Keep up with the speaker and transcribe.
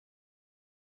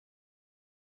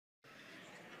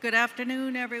Good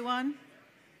afternoon, everyone.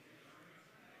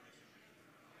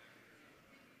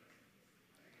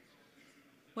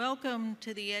 Welcome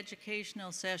to the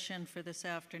educational session for this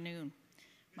afternoon.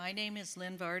 My name is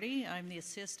Lynn Vardy. I'm the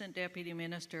Assistant Deputy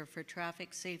Minister for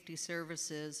Traffic Safety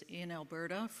Services in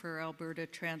Alberta for Alberta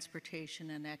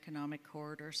Transportation and Economic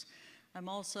Corridors. I'm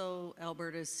also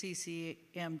Alberta's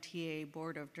CCMTA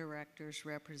Board of Directors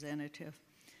representative.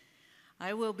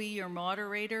 I will be your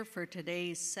moderator for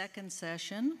today's second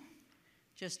session.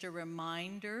 Just a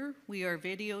reminder, we are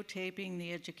videotaping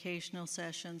the educational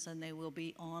sessions and they will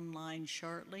be online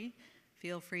shortly.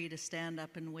 Feel free to stand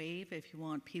up and wave if you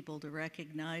want people to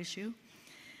recognize you.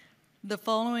 The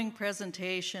following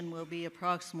presentation will be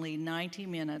approximately 90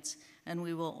 minutes and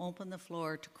we will open the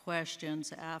floor to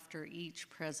questions after each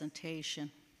presentation.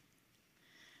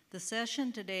 The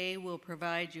session today will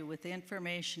provide you with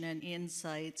information and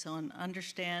insights on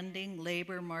understanding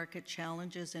labor market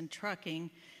challenges in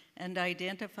trucking and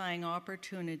identifying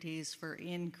opportunities for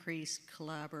increased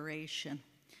collaboration.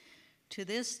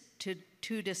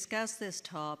 To discuss this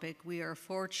topic, we are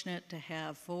fortunate to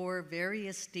have four very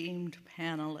esteemed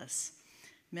panelists: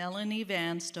 Melanie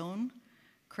Vanstone,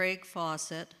 Craig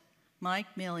Faucette,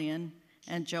 Mike Millian,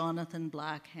 and Jonathan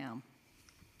Blackham.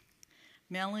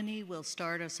 Melanie will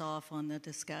start us off on the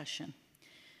discussion.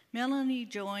 Melanie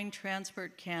joined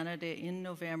Transport Canada in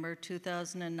November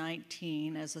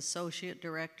 2019 as Associate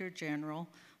Director General,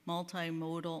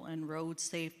 Multi-Modal and Road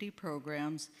Safety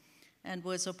Programs, and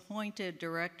was appointed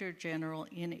Director General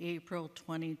in April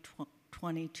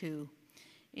 2022.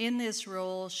 In this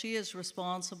role, she is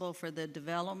responsible for the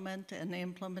development and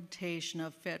implementation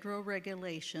of federal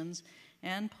regulations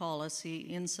and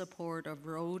policy in support of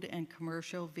road and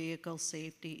commercial vehicle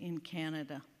safety in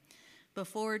Canada.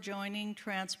 Before joining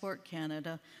Transport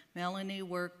Canada, Melanie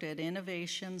worked at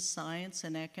Innovation, Science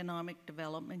and Economic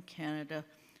Development Canada,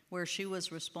 where she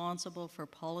was responsible for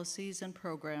policies and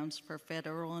programs for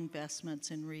federal investments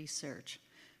in research.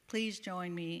 Please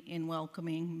join me in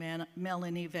welcoming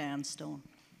Melanie Vanstone.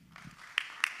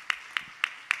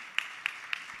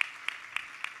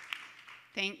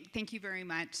 Thank you very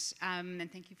much,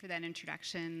 and thank you for that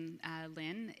introduction,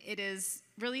 Lynn. It is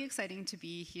really exciting to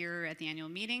be here at the annual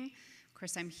meeting. Of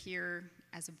course, I'm here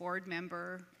as a board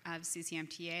member of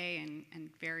CCMTA and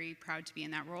very proud to be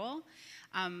in that role,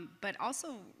 but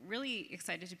also really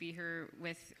excited to be here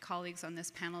with colleagues on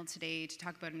this panel today to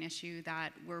talk about an issue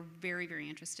that we're very, very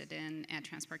interested in at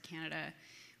Transport Canada,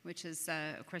 which is,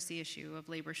 of course, the issue of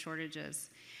labor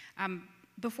shortages.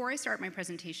 Before I start my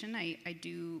presentation, I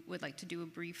would like to do a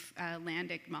brief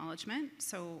land acknowledgement.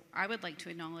 So I would like to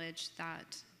acknowledge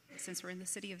that since we're in the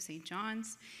city of St.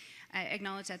 John's, I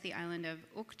acknowledge that the island of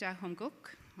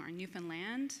Uqta-Humguk, or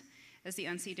Newfoundland, is the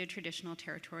unceded traditional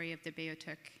territory of the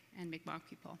Beothuk and Mi'kmaq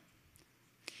people.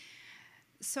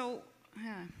 So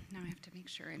now I have to make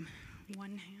sure I'm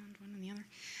one hand, one on the other.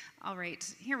 All right,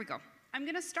 here we go. I'm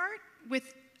going to start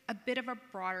with a bit of a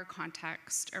broader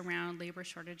context around labor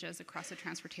shortages across the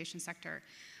transportation sector.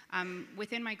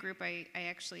 Within my group, I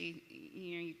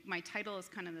actually, my title is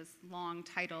kind of this long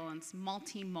title, and it's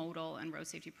Multi-Modal and Road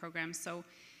Safety Programs. So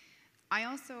I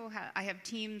also I have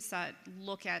teams that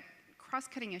look at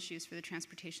cross-cutting issues for the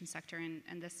transportation sector,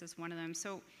 and this is one of them.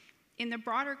 So in the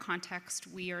broader context,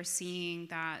 we are seeing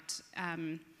that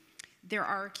there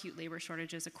are acute labor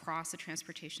shortages across the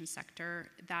transportation sector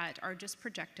that are just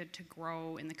projected to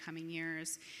grow in the coming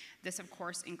years. This, of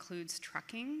course, includes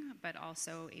trucking, but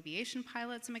also aviation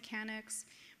pilots and mechanics,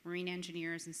 marine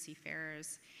engineers and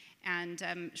seafarers. And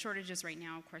shortages right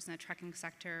now, of course, in the trucking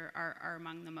sector are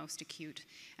among the most acute.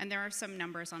 And there are some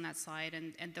numbers on that slide,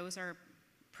 and those are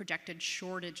projected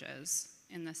shortages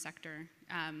in the sector.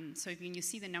 So when you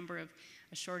see the number of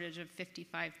a shortage of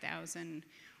 55,000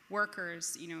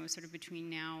 workers, sort of between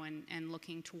now and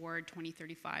looking toward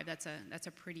 2035, that's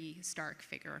a pretty stark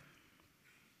figure.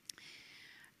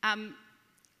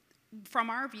 From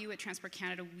our view at Transport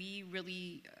Canada, we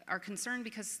really are concerned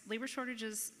because labor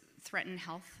shortages threaten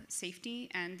health, safety,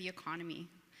 and the economy.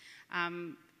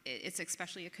 It's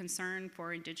especially a concern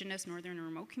for Indigenous, northern, and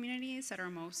remote communities that are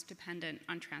most dependent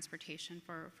on transportation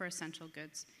for essential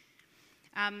goods.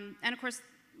 And of course,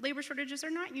 labor shortages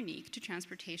are not unique to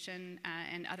transportation,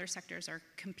 and other sectors are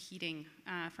competing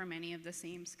for many of the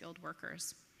same skilled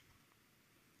workers.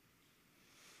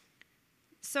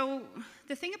 So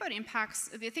the thing about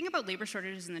labor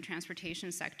shortages in the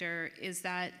transportation sector is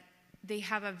that they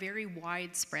have a very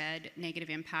widespread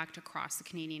negative impact across the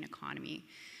Canadian economy.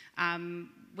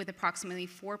 with approximately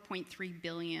 4.3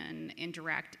 billion in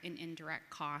direct and indirect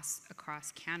costs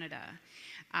across Canada.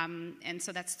 And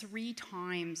so that's 3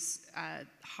 times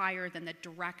higher than the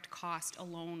direct cost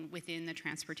alone within the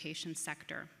transportation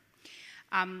sector.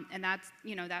 And that's,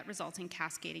 that results in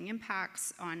cascading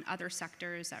impacts on other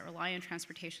sectors that rely on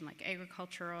transportation, like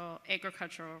agricultural,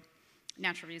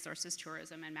 natural resources,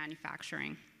 tourism, and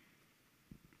manufacturing.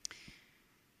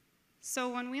 So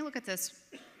when we look at this,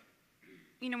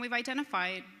 we've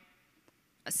identified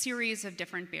a series of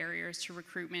different barriers to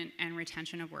recruitment and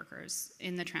retention of workers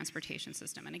in the transportation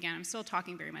system. And again, I'm still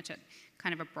talking very much at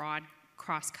kind of a broad,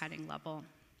 cross-cutting level.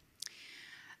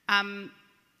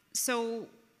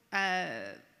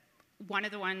 One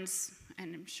of the ones,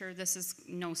 and I'm sure this is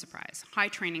no surprise, high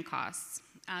training costs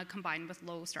combined with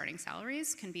low starting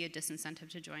salaries can be a disincentive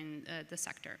to join the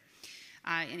sector.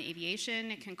 In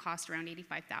aviation, it can cost around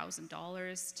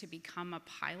 $85,000 to become a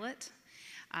pilot,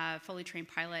 fully trained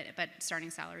pilot, but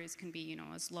starting salaries can be,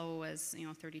 as low as,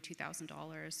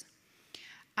 $32,000.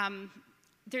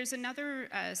 There's another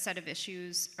set of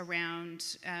issues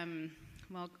around,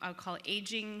 I'll call it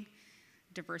aging,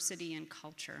 diversity, and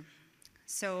culture.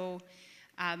 So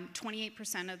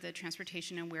 28% of the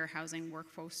transportation and warehousing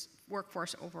workforce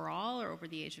overall are over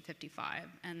the age of 55,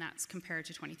 and that's compared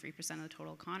to 23% of the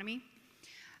total economy.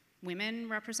 Women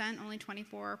represent only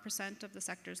 24% of the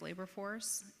sector's labor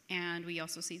force, and we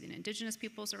also see that Indigenous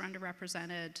peoples are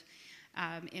underrepresented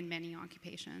in many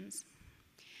occupations.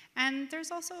 And there's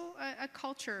also a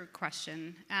culture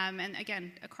question. And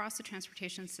again, across the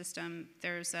transportation system,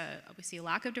 we see a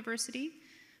lack of diversity,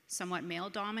 somewhat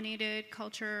male-dominated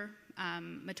culture,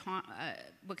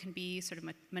 what can be sort of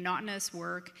monotonous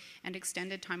work, and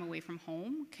extended time away from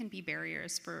home can be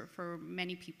barriers for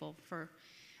many people for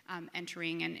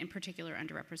entering, and in particular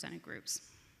underrepresented groups.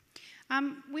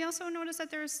 We also notice that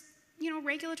there's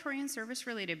regulatory and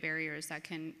service-related barriers that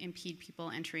can impede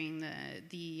people entering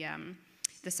the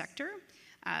sector.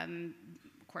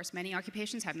 Of course, many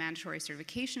occupations have mandatory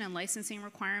certification and licensing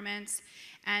requirements,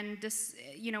 and this,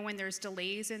 when there's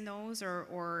delays in those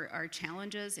or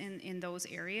challenges in those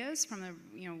areas from the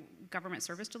government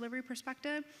service delivery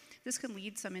perspective, this can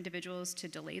lead some individuals to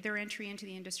delay their entry into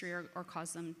the industry or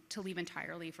cause them to leave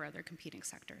entirely for other competing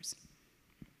sectors.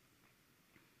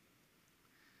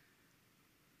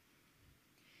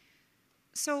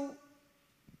 So,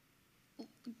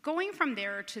 going from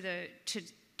there to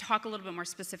talk a little bit more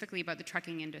specifically about the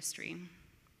trucking industry.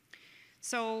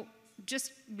 So,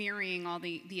 just mirroring all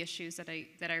the issues that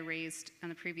I raised on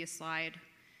the previous slide,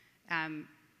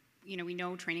 we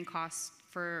know training costs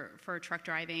for truck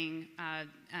driving,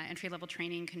 entry-level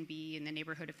training can be in the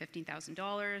neighborhood of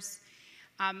 $15,000,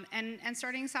 and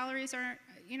starting salaries are,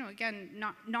 again,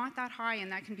 not that high,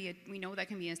 and we know that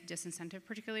can be a disincentive,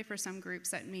 particularly for some groups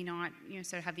that may not,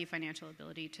 sort of have the financial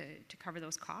ability to cover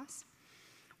those costs.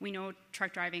 We know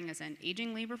truck driving is an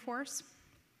aging labor force,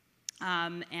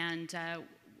 and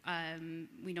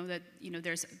we know that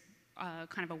there's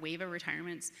kind of a wave of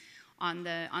retirements on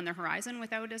the horizon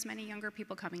without as many younger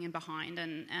people coming in behind,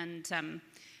 and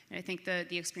I think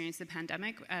the experience of the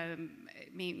pandemic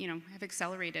may have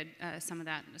accelerated some of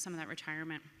that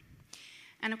retirement,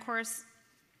 and of course,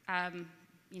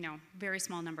 very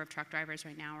small number of truck drivers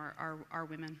right now are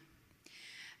women.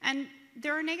 And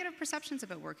there are negative perceptions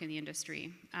about work in the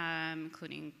industry,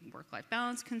 including work-life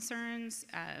balance concerns,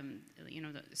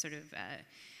 the sort of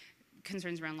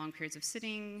concerns around long periods of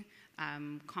sitting,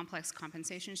 complex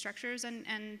compensation structures, and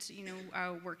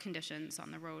work conditions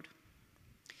on the road.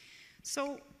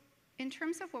 So, in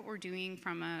terms of what we're doing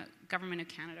from a Government of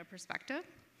Canada perspective,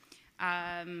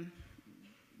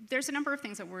 there's a number of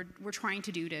things that we're trying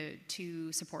to do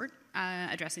to support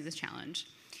addressing this challenge.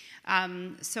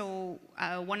 One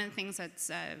of the things that's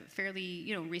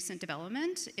fairly recent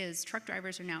development is truck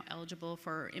drivers are now eligible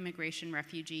for Immigration,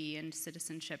 Refugee, and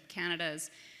Citizenship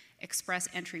Canada's Express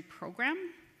Entry Program,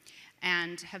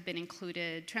 and have been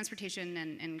included. Transportation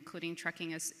and including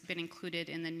trucking has been included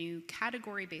in the new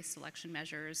category-based selection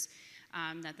measures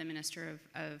that the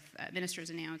ministers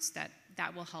announced that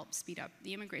will help speed up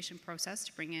the immigration process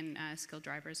to bring in skilled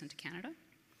drivers into Canada.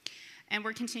 And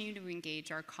we're continuing to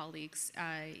engage our colleagues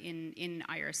in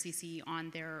IRCC on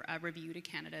their review to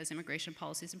Canada's immigration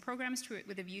policies and programs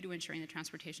with a view to ensuring the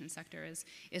transportation sector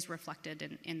is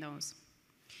reflected in those.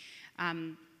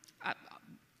 I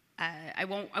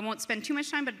won't spend too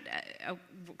much time, but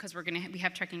because we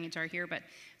have trucking HR here, but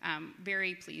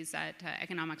very pleased that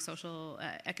Economic and Social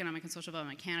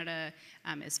Development Canada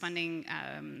is funding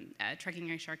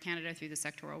Trucking HR Canada through the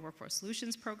Sectoral Workforce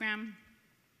Solutions Program.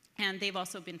 And they've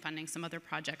also been funding some other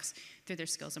projects through their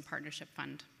Skills and Partnership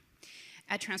Fund.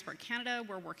 At Transport Canada,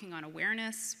 we're working on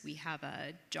awareness. We have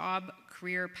a job,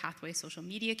 career, pathway social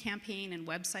media campaign and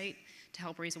website to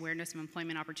help raise awareness of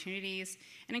employment opportunities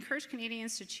and encourage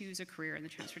Canadians to choose a career in the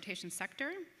transportation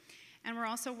sector. And we're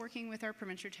also working with our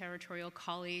provincial territorial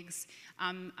colleagues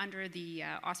under the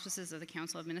auspices of the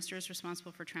Council of Ministers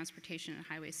responsible for transportation and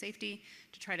highway safety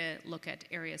to try to look at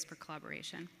areas for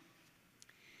collaboration.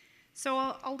 So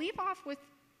I'll leave off with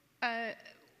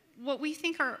what we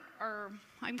think are,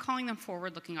 I'm calling them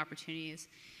forward-looking opportunities.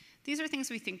 These are things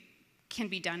we think can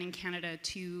be done in Canada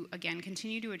to, again,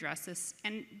 continue to address this.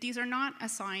 And these are not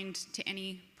assigned to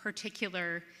any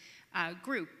particular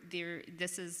group.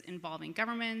 This is involving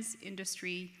governments,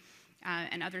 industry,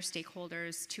 and other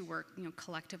stakeholders to work,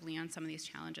 collectively on some of these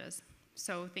challenges.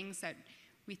 So things that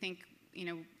we think,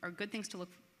 are good things to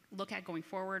look at going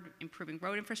forward: improving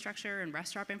road infrastructure and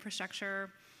rest stop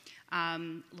infrastructure,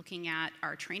 looking at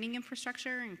our training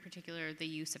infrastructure, in particular the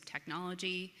use of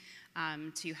technology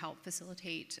to help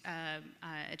facilitate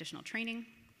additional training.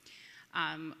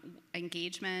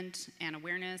 Engagement and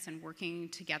awareness and working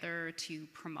together to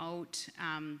promote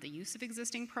the use of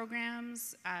existing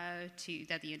programs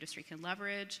that the industry can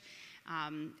leverage.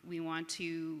 We want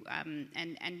to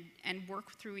and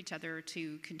work through each other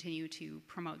to continue to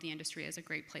promote the industry as a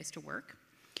great place to work.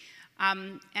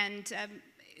 I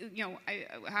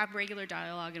have regular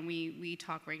dialogue, and we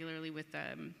talk regularly with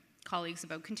colleagues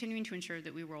about continuing to ensure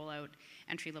that we roll out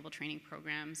entry-level training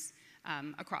programs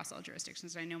across all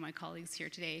jurisdictions. I know my colleagues here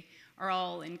today are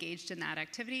all engaged in that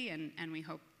activity, and we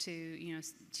hope to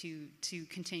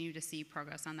continue to see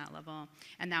progress on that level,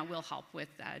 and that will help with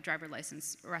driver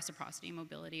license reciprocity and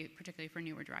mobility, particularly for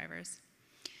newer drivers.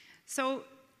 So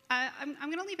I'm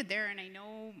going to leave it there, and I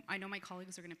know my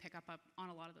colleagues are going to pick up on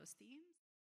a lot of those themes.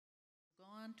 Go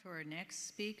on to our next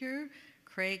speaker,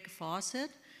 Craig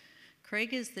Faucette.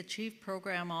 Craig is the Chief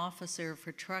Program Officer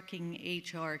for Trucking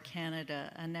HR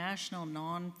Canada, a national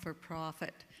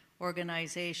non-for-profit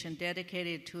organization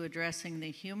dedicated to addressing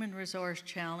the human resource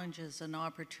challenges and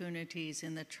opportunities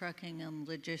in the trucking and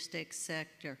logistics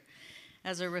sector.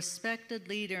 As a respected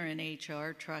leader in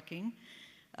HR trucking,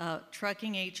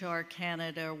 Trucking HR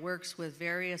Canada works with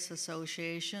various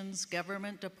associations,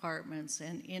 government departments,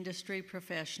 and industry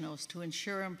professionals to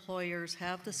ensure employers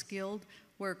have the skilled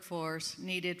workforce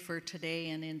needed for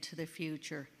today and into the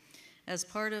future. As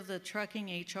part of the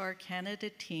Trucking HR Canada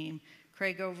team,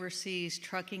 Craig oversees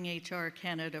Trucking HR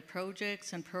Canada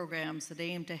projects and programs that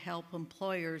aim to help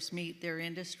employers meet their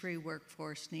industry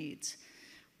workforce needs.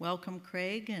 Welcome,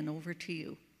 Craig, and over to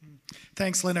you.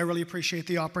 Thanks, Lynn. I really appreciate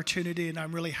the opportunity, and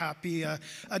I'm really happy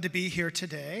to be here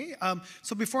today.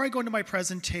 So before I go into my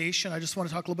presentation, I just want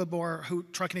to talk a little bit more who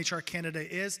Trucking HR Canada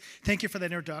is. Thank you for that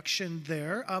introduction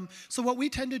there. So what we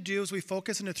tend to do is we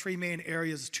focus into three main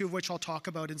areas, two of which I'll talk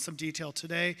about in some detail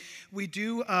today. We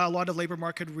do a lot of labor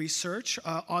market research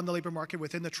on the labor market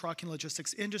within the trucking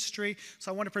logistics industry.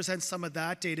 So I want to present some of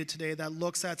that data today that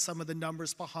looks at some of the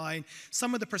numbers behind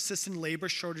some of the persistent labor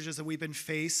shortages that we've been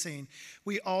facing.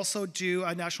 We also do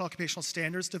a national occupational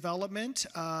standards development,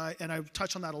 and I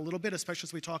touch on that a little bit, especially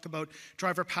as we talk about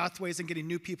driver pathways and getting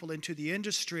new people into the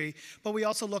industry. But we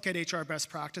also look at HR best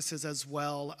practices as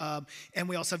well, and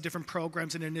we also have different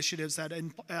programs and initiatives that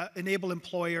enable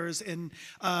employers and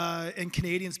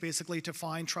Canadians basically to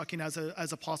find trucking as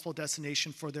a possible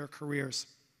destination for their careers.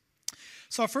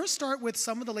 So I'll first start with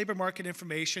some of the labor market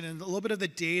information and a little bit of the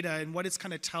data, and what it's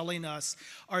kind of telling us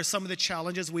are some of the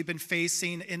challenges we've been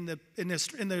facing in the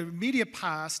immediate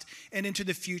past and into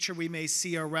the future we may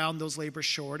see around those labor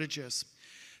shortages.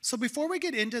 So before we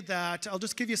get into that, I'll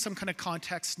just give you some kind of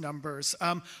context numbers.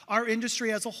 Our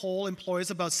industry as a whole employs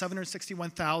about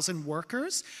 761,000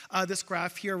 workers. This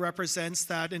graph here represents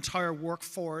that entire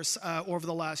workforce over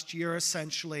the last year,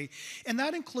 essentially. And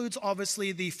that includes,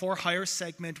 obviously, the for-hire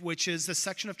segment, which is the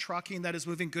section of trucking that is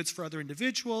moving goods for other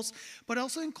individuals, but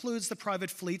also includes the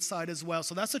private fleet side as well.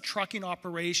 So that's the trucking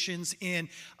operations in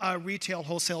retail,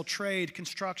 wholesale trade,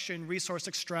 construction, resource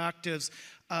extractives,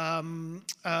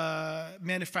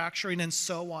 manufacturing, and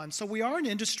so on. So we are an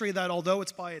industry that, although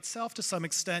it's by itself to some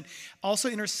extent, also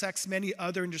intersects many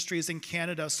other industries in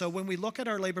Canada. So when we look at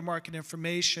our labor market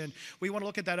information, we want to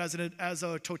look at that as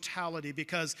a totality,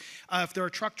 because if there are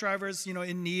truck drivers,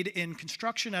 in need in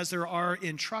construction as there are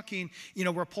in trucking,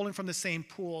 we're pulling from the same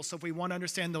pool. So if we want to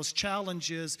understand those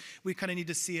challenges, we kind of need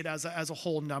to see it as a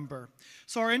whole number.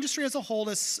 So our industry as a whole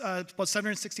is about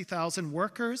 760,000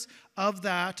 workers. Of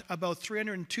that, about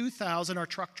 390,000 302,000 are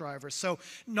truck drivers. So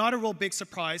not a real big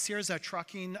surprise here is that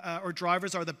trucking or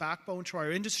drivers are the backbone to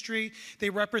our industry. They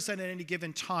represent at any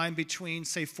given time between,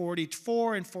 say,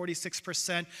 44 and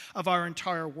 46% of our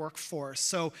entire workforce.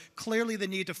 So clearly the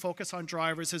need to focus on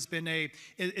drivers has been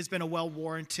a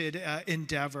well-warranted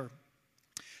endeavor.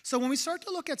 So when we start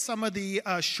to look at some of the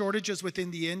shortages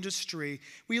within the industry,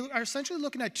 we are essentially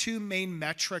looking at two main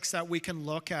metrics that we can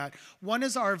look at. One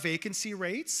is our vacancy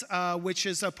rates, which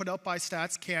is put out by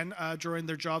StatsCan during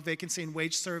their job vacancy and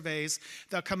wage surveys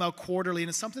that come out quarterly, and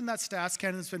it's something that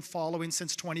StatsCan has been following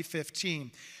since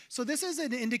 2015. So this is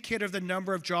an indicator of the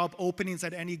number of job openings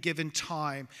at any given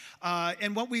time.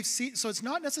 And what we've seen, so it's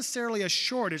not necessarily a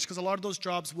shortage because a lot of those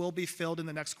jobs will be filled in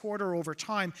the next quarter or over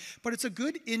time, but it's a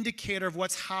good indicator of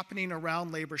what's happening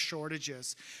around labor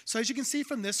shortages. So as you can see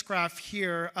from this graph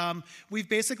here, we've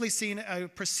basically seen a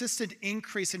persistent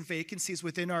increase in vacancies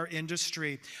within our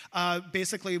industry.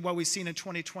 Basically what we've seen in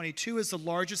 2022 is the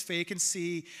largest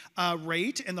vacancy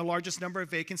rate and the largest number of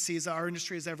vacancies our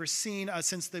industry has ever seen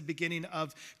since the beginning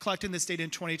of collecting this data in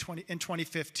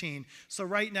 2015. So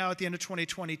right now, at the end of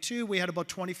 2022, we had about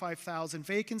 25,000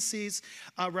 vacancies,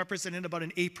 representing about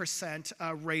an 8%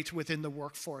 rate within the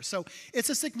workforce. So it's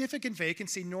a significant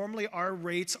vacancy. Normally, our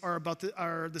rates are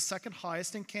the second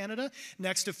highest in Canada,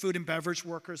 next to food and beverage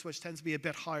workers, which tends to be a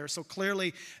bit higher. So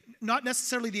clearly, not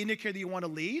necessarily the indicator that you want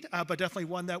to lead, but definitely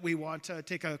one that we want to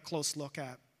take a close look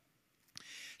at.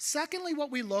 Secondly,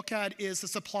 what we look at is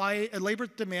the labor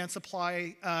demand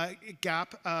supply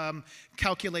gap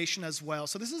calculation as well.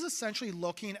 So this is essentially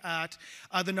looking at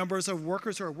the numbers of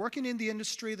workers who are working in the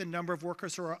industry, the number of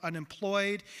workers who are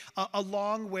unemployed,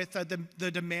 along with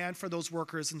the demand for those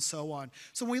workers and so on.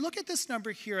 So when we look at this number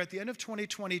here at the end of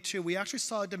 2022, we actually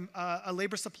saw a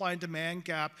labor supply and demand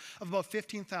gap of about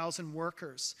 15,000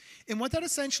 workers. And what that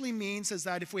essentially means is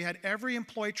that if we had every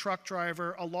employed truck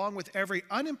driver along with every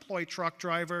unemployed truck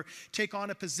driver take on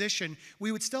a position, we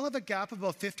would still have a gap of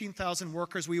about 15,000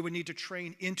 workers we would need to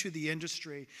train into the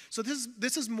industry. So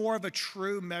this is more of a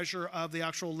true measure of the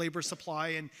actual labor supply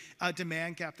and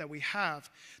demand gap that we have.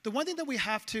 The one thing that we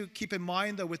have to keep in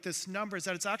mind, though, with this number is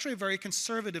that it's actually a very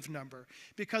conservative number,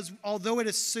 because although it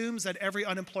assumes that every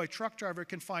unemployed truck driver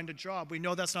can find a job, we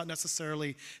know that's not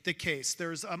necessarily the case.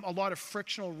 There's a lot of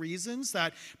frictional reasons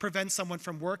that prevent someone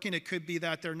from working. It could be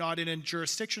that they're not in a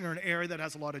jurisdiction or an area that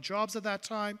has a lot of jobs at that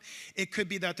time. It could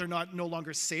be that they're no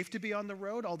longer safe to be on the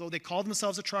road, although they call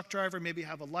themselves a truck driver, maybe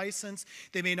have a license.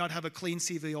 They may not have a clean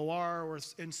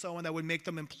CVOR and so on that would make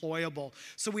them employable.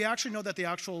 So we actually know that the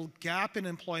actual gap in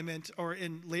employment or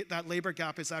in that labor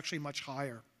gap is actually much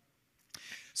higher.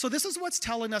 So this is what's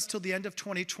telling us till the end of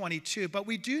 2022, but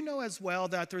we do know as well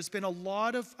that there's been a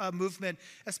lot of movement,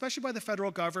 especially by the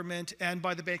federal government and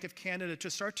by the Bank of Canada,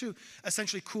 to start to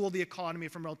essentially cool the economy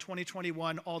from around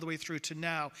 2021 all the way through to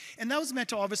now. And that was meant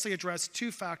to obviously address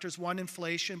two factors: one,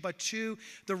 inflation, but two,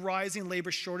 the rising labor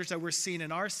shortage that we're seeing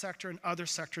in our sector and other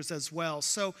sectors as well.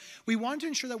 So we wanted to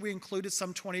ensure that we included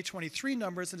some 2023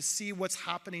 numbers and to see what's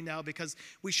happening now, because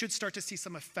we should start to see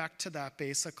some effect to that,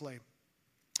 basically.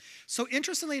 So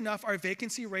interestingly enough, our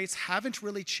vacancy rates haven't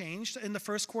really changed in the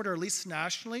first quarter, at least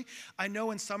nationally. I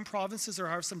know in some provinces there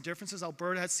are some differences.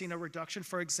 Alberta has seen a reduction,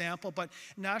 for example, but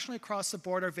nationally across the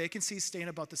board, our vacancies staying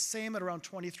about the same at around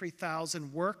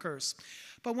 23,000 workers.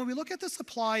 But when we look at the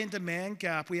supply and demand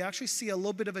gap, we actually see a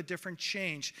little bit of a different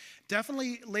change.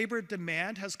 Definitely labor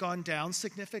demand has gone down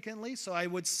significantly, so I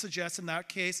would suggest in that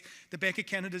case the Bank of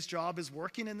Canada's job is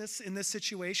working in this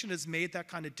situation, has made that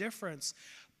kind of difference.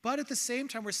 But at the same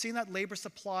time, we're seeing that labor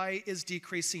supply is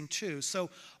decreasing too. So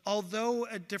although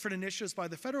different initiatives by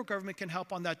the federal government can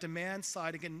help on that demand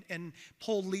side and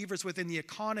pull levers within the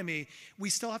economy,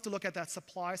 we still have to look at that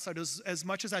supply side. As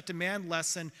much as that demand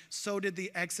lessened, so did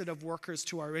the exit of workers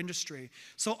to our industry.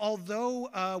 So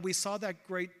although we saw that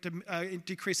great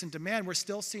decrease in demand, we're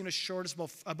still seeing a shortage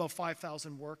of about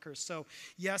 5,000 workers. So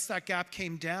yes, that gap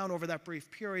came down over that brief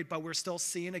period, but we're still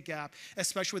seeing a gap,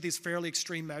 especially with these fairly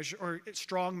extreme measures or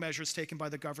strong measures taken by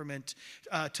the government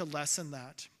to lessen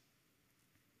that.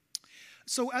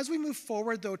 So as we move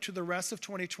forward, though, to the rest of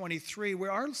 2023, we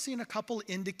are seeing a couple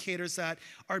indicators that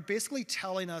are basically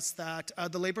telling us that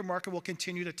the labor market will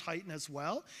continue to tighten as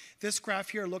well. This graph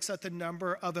here looks at the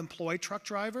number of employed truck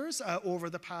drivers over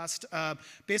the past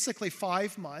basically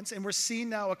 5 months, and we're seeing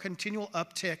now a continual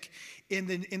uptick in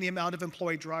the amount of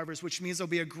employed drivers, which means there'll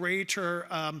be a greater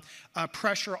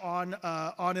pressure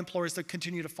on employers to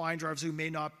continue to find drivers who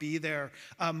may not be there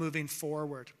moving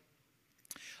forward.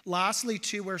 Lastly,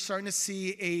 too, we're starting to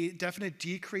see a definite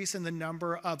decrease in the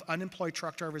number of unemployed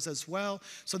truck drivers as well.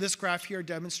 So this graph here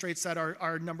demonstrates that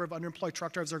our number of unemployed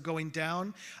truck drivers are going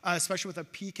down, especially with a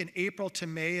peak in April to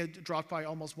May. It dropped by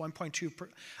almost 1.2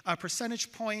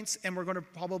 percentage points, and we're going to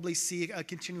probably see a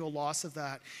continual loss of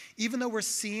that. Even though we're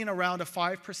seeing around a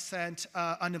 5%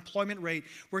 unemployment rate,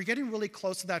 we're getting really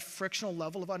close to that frictional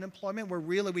level of unemployment where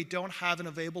really we don't have an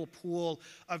available pool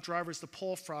of drivers to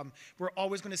pull from. We're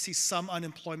always going to see some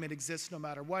unemployment exists no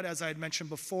matter what, as I had mentioned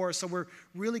before. So we're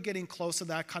really getting close to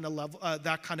that kind of level,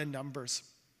 that kind of numbers.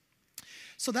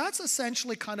 So that's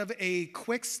essentially kind of a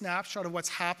quick snapshot of what's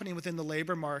happening within the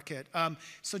labor market.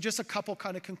 So just a couple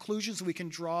kind of conclusions we can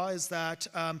draw is that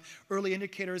early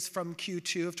indicators from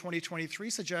Q2 of 2023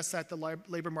 suggest that the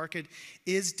labor market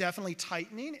is definitely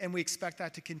tightening, and we expect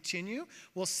that to continue.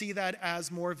 We'll see that as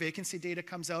more vacancy data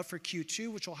comes out for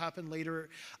Q2, which will happen later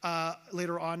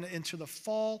on into the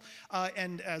fall,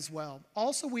 and as well.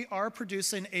 Also, we are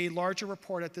producing a larger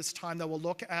report at this time that will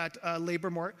look at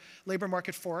labor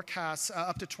market forecasts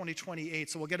up to 2028.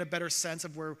 So we'll get a better sense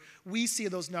of where we see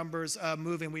those numbers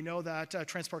moving. We know that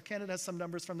Transport Canada has some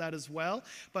numbers from that as well,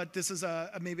 but this is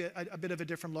maybe a bit of a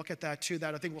different look at that too,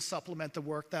 that I think will supplement the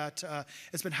work that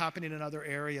has been happening in other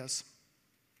areas.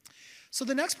 So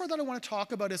the next part that I want to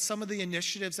talk about is some of the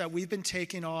initiatives that we've been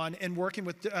taking on and working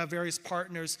with various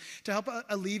partners to help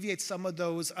alleviate some of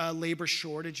those labor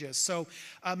shortages. So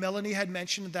Melanie had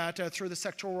mentioned that through the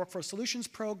Sectoral Workforce Solutions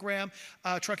Program,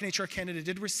 Truck and HR Canada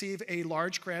did receive a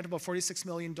large grant, about $46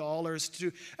 million,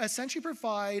 to essentially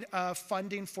provide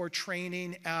funding for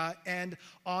training and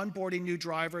onboarding new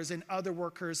drivers and other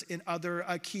workers in other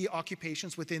key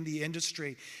occupations within the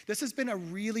industry. This has been a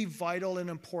really vital and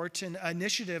important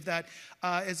initiative that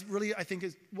is really, I think,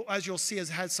 as you'll see, has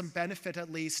had some benefit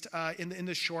at least in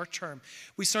the short term.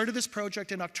 We started this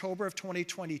project in October of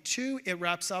 2022. It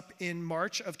wraps up in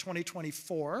March of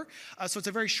 2024. So it's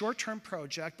a very short-term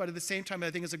project, but at the same time, I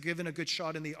think it's given a good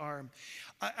shot in the arm.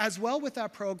 As well with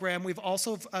that program, we've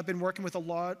also been working with a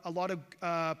lot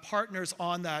of partners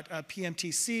on that.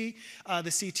 PMTC, the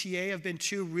CTA have been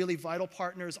two really vital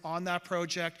partners on that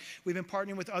project. We've been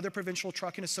partnering with other provincial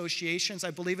trucking associations.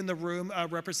 I believe in the room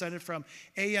represented from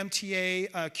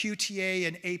AMTA, QTA,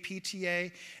 and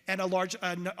APTA,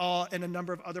 and a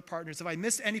number of other partners. If I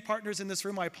missed any partners in this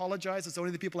room, I apologize. It's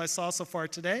only the people I saw so far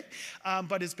today.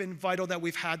 But it's been vital that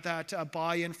we've had that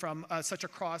buy-in from such a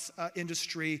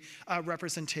cross-industry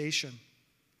representation.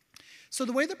 So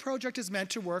the way the project is meant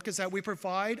to work is that we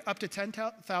provide up to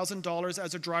 $10,000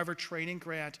 as a driver training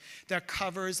grant that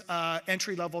covers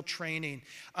entry-level training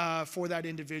for that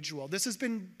individual. This has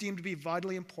been deemed to be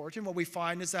vitally important. What we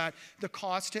find is that the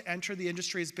cost to enter the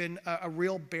industry has been a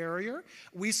real barrier.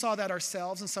 We saw that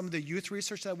ourselves in some of the youth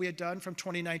research that we had done from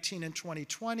 2019 and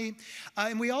 2020.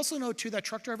 And we also know, too, that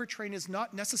truck driver training is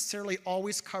not necessarily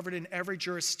always covered in every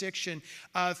jurisdiction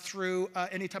through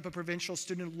any type of provincial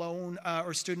student loan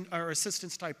or student or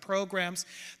assistance type programs.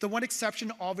 The one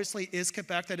exception obviously is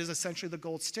Quebec. That is essentially the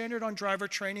gold standard on driver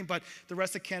training, but the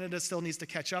rest of Canada still needs to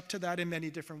catch up to that in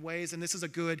many different ways, and this is a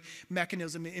good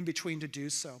mechanism in between to do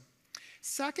so.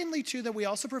 Secondly, too, that we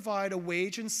also provide a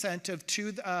wage incentive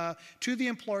to the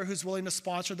employer who's willing to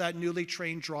sponsor that newly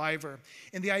trained driver.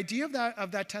 And the idea of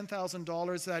that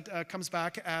 $10,000 that comes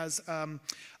back as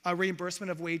a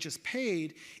reimbursement of wages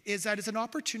paid is that it's an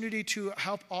opportunity to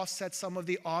help offset some of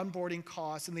the onboarding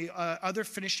costs and the other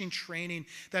finishing training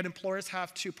that employers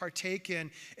have to partake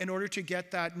in order to get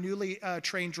that newly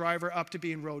trained driver up to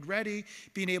being road ready,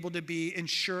 being able to be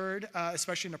insured,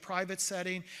 especially in a private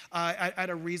setting,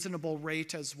 at a reasonable rate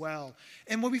as well.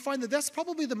 And when we find that that's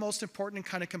probably the most important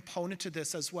kind of component to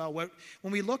this as well.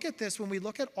 When we look at this, when we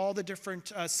look at all the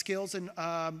different skills and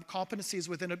competencies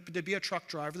within to be a truck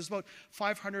driver, there's about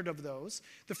 500 of those.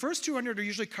 The first 200 are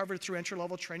usually covered through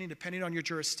entry-level training, depending on your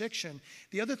jurisdiction.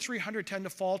 The other 300 tend to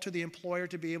fall to the employer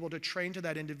to be able to train to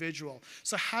that individual.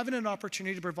 So having an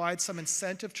opportunity to provide some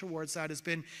incentive towards that has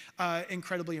been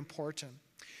incredibly important.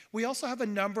 We also have a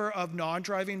number of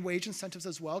non-driving wage incentives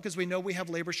as well, because we know we have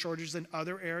labor shortages in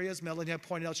other areas. Melanie had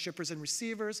pointed out shippers and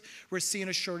receivers. We're seeing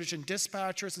a shortage in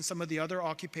dispatchers and some of the other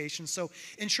occupations. So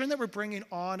ensuring that we're bringing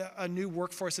on a new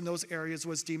workforce in those areas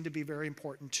was deemed to be very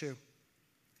important too.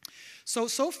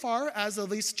 So far, as of at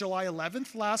least July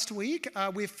 11th last week,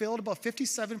 we've filled about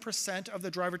 57% of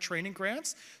the driver training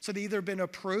grants. So they've either been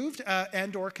approved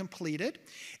and or completed,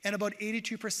 and about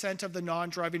 82% of the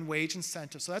non-driving wage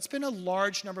incentives. So that's been a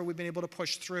large number we've been able to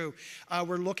push through.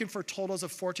 We're looking for totals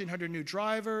of 1,400 new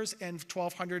drivers and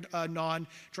 1,200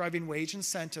 non-driving wage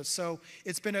incentives. So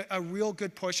it's been a real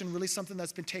good push and really something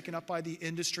that's been taken up by the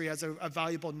industry as a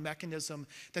valuable mechanism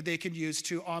that they can use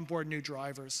to onboard new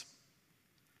drivers.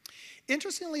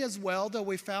 Interestingly as well, though,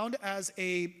 we found as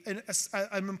an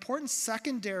important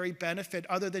secondary benefit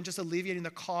other than just alleviating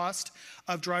the cost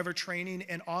of driver training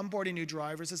and onboarding new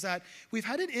drivers is that we've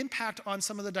had an impact on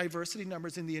some of the diversity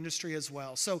numbers in the industry as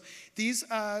well. So these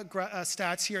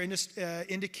stats here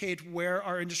indicate where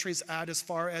our industry is at as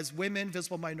far as women,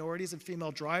 visible minorities, and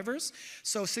female drivers.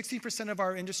 So 16% of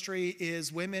our industry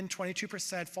is women,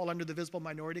 22% fall under the visible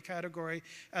minority category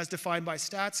as defined by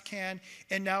StatsCan,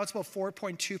 and now it's about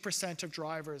 4.2% of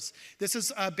drivers. This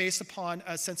is based upon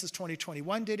Census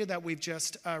 2021 data that we've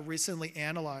just recently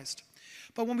analyzed.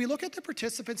 But when we look at the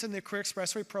participants in the Career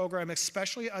Expressway program,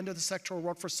 especially under the Sectoral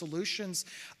Workforce Solutions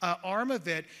arm of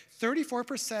it,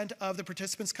 34% of the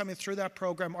participants coming through that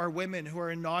program are women who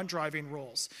are in non-driving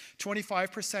roles.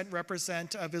 25%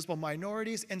 represent visible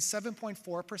minorities, and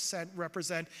 7.4%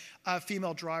 represent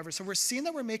female drivers. So we're seeing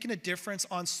that we're making a difference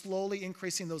on slowly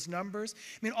increasing those numbers.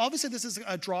 I mean, obviously this is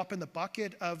a drop in the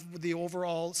bucket of the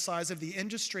overall size of the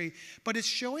industry, but it's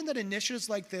showing that initiatives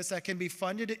like this that can be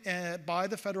funded by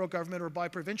the federal government or by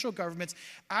provincial governments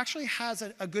actually has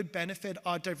a good benefit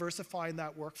on diversifying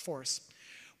that workforce.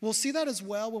 We'll see that as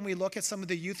well when we look at some of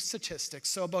the youth statistics.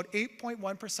 So about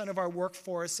 8.1% of our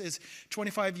workforce is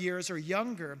 25 years or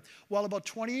younger, while about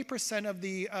 28% of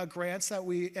the grants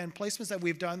and placements that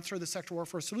we've done through the Sector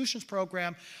Workforce Solutions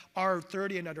program are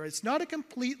 30 and under. It's not a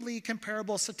completely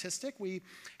comparable statistic. We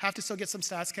have to still get some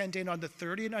StatsCan data on the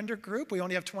 30 and under group. We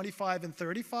only have 25 and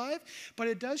 35, but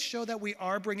it does show that we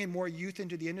are bringing more youth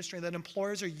into the industry, and that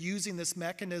employers are using this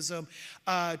mechanism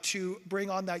to bring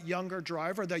on that younger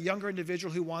driver, that younger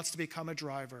individual who wants to become a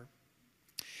driver.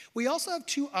 We also have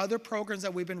two other programs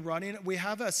that we've been running. We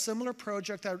have a similar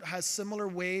project that has similar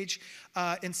wage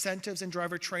incentives and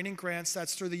driver training grants.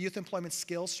 That's through the Youth Employment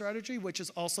Skills Strategy, which is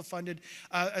also funded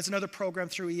as another program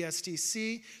through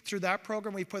ESDC. Through that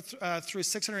program, we put through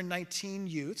 619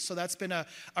 youth. So that's been a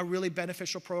really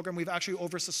beneficial program. We've actually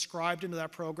oversubscribed into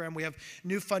that program. We have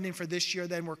new funding for this year.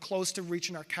 Then we're close to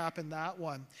reaching our cap in that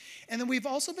one. And then we've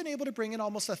also been able to bring in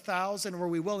almost 1,000, or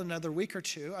we will in another week or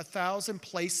two, 1,000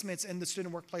 placements in the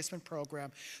Student Work Placement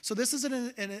Program. So this is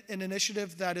an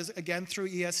initiative that is, again, through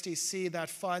ESDC that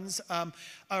funds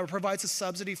or provides a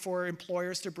subsidy for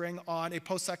employers to bring on a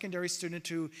post-secondary student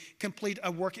to complete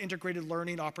a work-integrated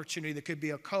learning opportunity. That could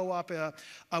be a co-op, a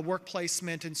work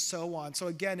placement, and so on. So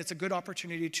again, it's a good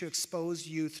opportunity to expose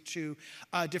youth to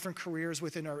different careers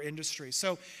within our industry.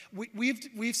 So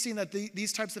we've seen that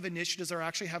these types of initiatives are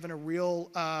actually having a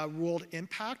real world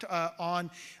impact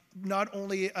on not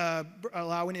only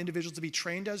allowing individuals to be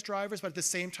trained as drivers, but at the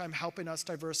same time helping us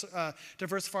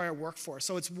diversify our workforce.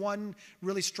 So it's one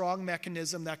really strong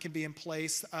mechanism that can be in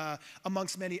place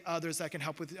amongst many others that can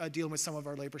help with dealing with some of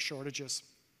our labor shortages.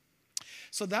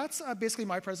 So that's basically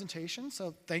my presentation,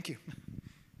 so thank you.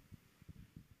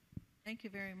 Thank you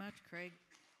very much, Craig.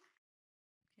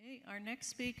 Okay, our next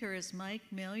speaker is Mike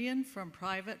Millian from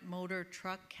Private Motor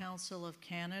Truck Council of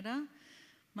Canada.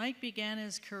 Mike began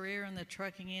his career in the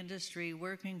trucking industry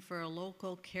working for a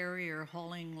local carrier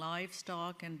hauling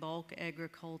livestock and bulk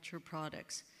agriculture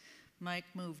products. Mike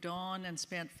moved on and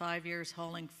spent 5 years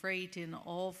hauling freight in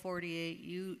all 48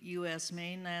 U.S.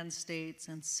 mainland states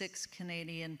and 6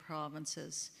 Canadian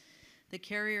provinces. The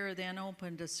carrier then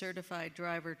opened a certified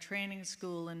driver training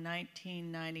school in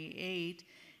 1998,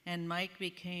 and Mike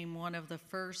became one of the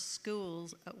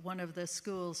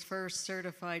school's first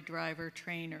certified driver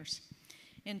trainers.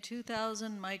 In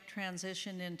 2000, Mike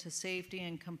transitioned into safety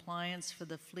and compliance for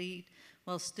the fleet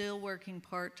while still working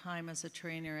part-time as a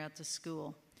trainer at the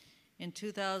school. In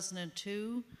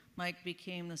 2002, Mike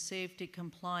became the safety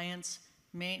compliance,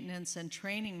 maintenance, and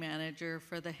training manager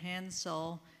for the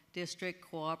Hansall District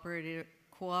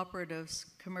Cooperative's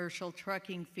commercial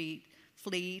trucking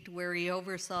fleet, where he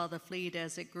oversaw the fleet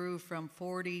as it grew from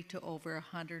 40 to over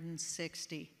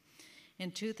 160. In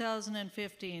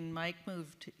 2015, Mike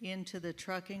moved into the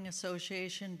Trucking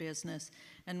Association business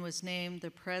and was named the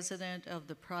president of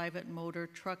the Private Motor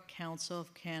Truck Council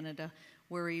of Canada,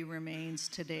 where he remains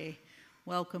today.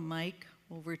 Welcome, Mike.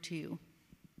 Over to you.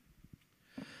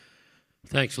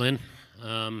 Thanks, Lynn.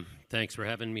 Thanks for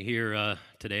having me here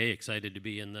today. Excited to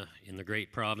be in the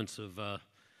great province of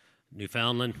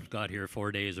Newfoundland. Got here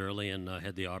 4 days early and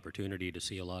had the opportunity to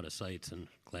see a lot of sites, and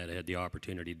glad I had the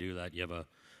opportunity to do that. You have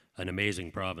an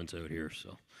amazing province out here.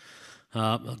 So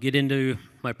I'll get into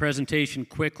my presentation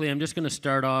quickly. I'm just going to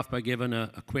start off by giving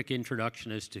a quick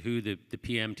introduction as to who the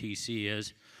PMTC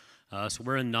is. So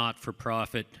we're a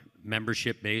not-for-profit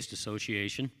membership-based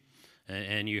association,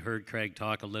 and you heard Craig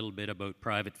talk a little bit about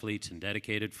private fleets and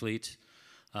dedicated fleets.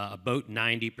 About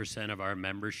 90% of our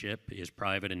membership is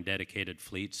private and dedicated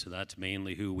fleets, so that's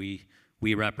mainly who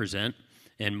we represent.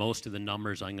 And most of the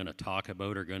numbers I'm going to talk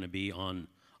about are going to be on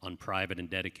private and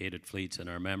dedicated fleets and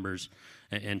our members.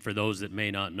 And for those that may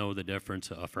not know the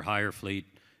difference, for hire fleet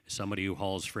is somebody who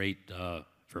hauls freight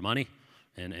for money,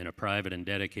 and a private and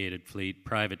dedicated fleet,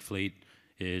 private fleet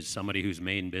is somebody whose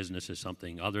main business is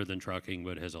something other than trucking,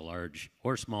 but has a large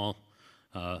or small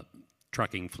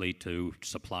trucking fleet to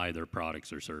supply their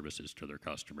products or services to their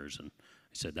customers. And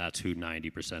I said that's who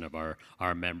 90% of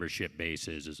our membership base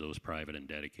is those private and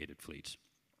dedicated fleets.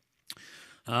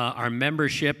 Our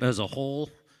membership as a whole,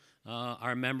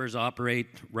 our members operate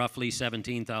roughly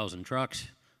 17,000 trucks,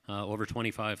 over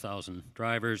 25,000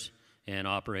 drivers, and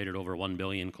operated over 1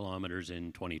 billion kilometers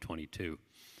in 2022.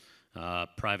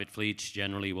 Private fleets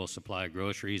generally will supply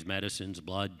groceries, medicines,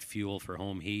 blood, fuel for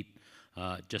home heat,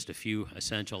 just a few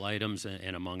essential items,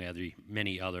 and among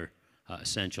many other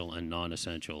essential and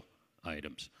non-essential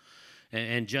items.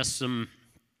 And just some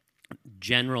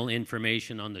general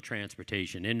information on the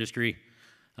transportation industry.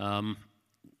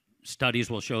 Studies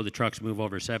will show the trucks move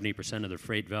over 70% of the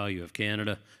freight value of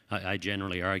Canada. I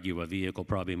generally argue a vehicle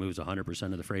probably moves 100%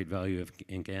 of the freight value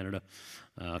in Canada,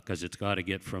 because it's got to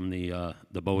get from the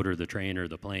boat or the train or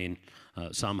the plane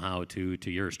somehow to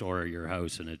your store or your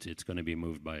house, and it's going to be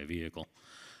moved by a vehicle.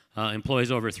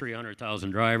 Employs over 300,000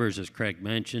 drivers, as Craig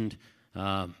mentioned.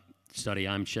 Study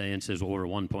I'm saying says over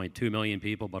 1.2 million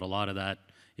people, but a lot of that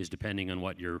is depending on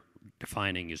what you're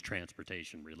defining as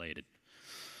transportation related.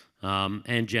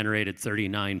 And generated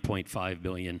 $39.5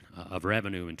 billion of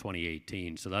revenue in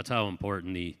 2018. So that's how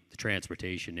important the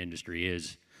transportation industry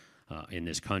is in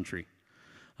this country.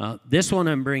 This one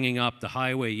I'm bringing up, the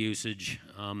highway usage,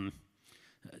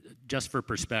 just for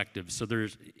perspective. So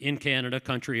there's, in Canada,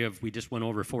 country of, we just went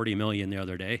over 40 million the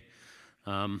other day.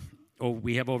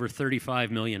 We have over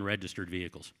 35 million registered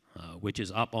vehicles, which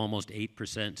is up almost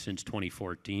 8% since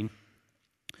 2014.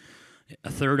 A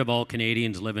third of all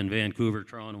Canadians live in Vancouver,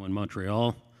 Toronto, and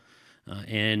Montreal.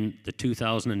 And the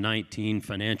 2019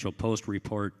 Financial Post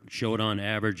report showed on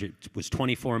average it was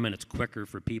 24 minutes quicker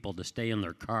for people to stay in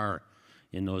their car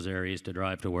in those areas to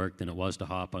drive to work than it was to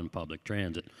hop on public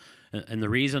transit. And the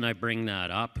reason I bring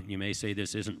that up, you may say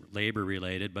this isn't labor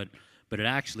related, but it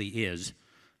actually is,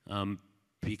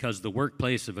 because the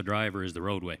workplace of a driver is the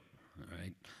roadway,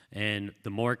 right? And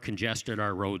the more congested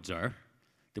our roads are,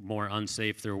 the more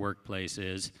unsafe their workplace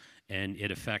is, and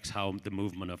it affects how the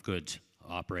movement of goods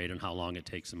operate and how long it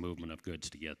takes the movement of goods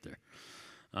to get there.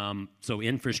 So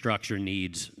infrastructure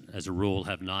needs, as a rule,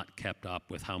 have not kept up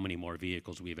with how many more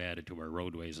vehicles we've added to our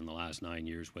roadways in the last 9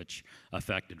 years, which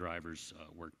affect the driver's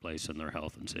workplace and their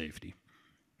health and safety.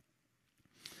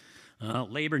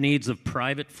 Labor needs of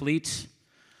private fleets.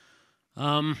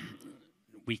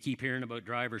 We keep hearing about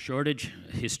driver shortage.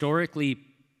 Historically,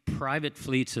 private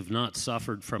fleets have not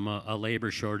suffered from a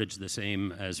labor shortage the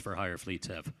same as for hire fleets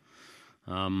have.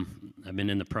 I've been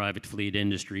in the private fleet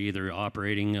industry, either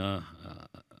operating a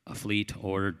fleet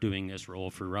or doing this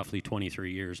role for roughly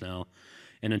 23 years now.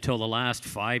 And until the last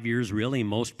 5 years, really,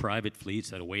 most private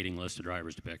fleets had a waiting list of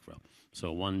drivers to pick from.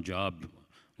 So one job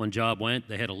went,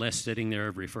 they had a list sitting there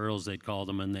of referrals, they'd call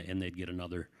them, and they'd get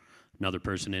another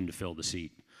person in to fill the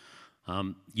seat.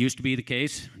 Used to be the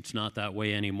case, it's not that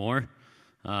way anymore.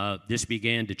 This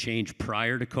began to change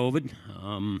prior to COVID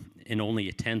and only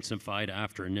intensified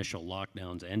after initial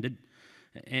lockdowns ended.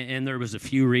 And there was a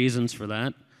few reasons for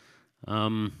that.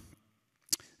 One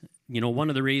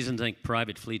of the reasons I think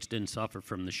private fleets didn't suffer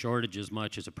from the shortage as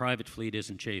much is a private fleet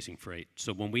isn't chasing freight.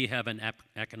 So when we have an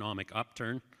economic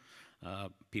upturn,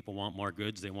 people want more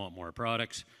goods, they want more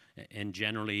products, and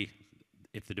generally,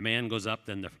 if the demand goes up,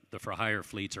 then the for-hire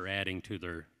fleets are adding to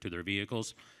their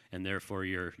vehicles, and therefore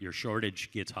your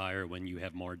shortage gets higher when you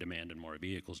have more demand and more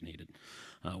vehicles needed.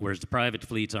 Whereas the private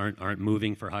fleets aren't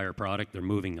moving for hire product, they're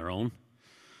moving their own.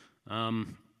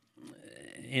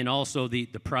 And also the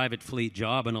private fleet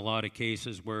job in a lot of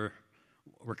cases were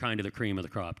kind of the cream of the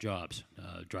crop jobs.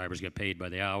 Drivers get paid by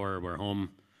the hour, we're home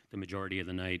the majority of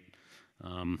the night.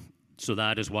 So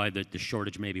that is why the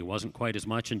shortage maybe wasn't quite as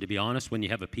much. And to be honest, when you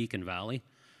have a peak and valley,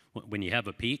 when you have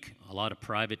a peak, a lot of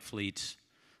private fleets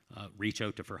reach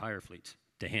out to for hire fleets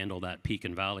to handle that peak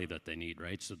and valley that they need,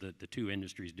 right? So the two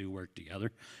industries do work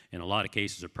together. In a lot of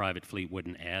cases, a private fleet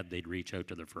wouldn't add. They'd reach out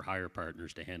to their for-hire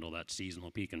partners to handle that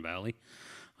seasonal peak and valley.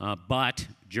 But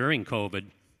during COVID,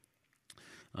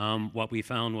 what we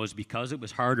found was because it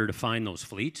was harder to find those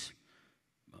fleets,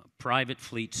 private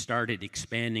fleets started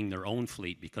expanding their own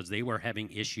fleet because they were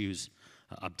having issues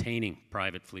obtaining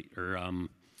private fleet or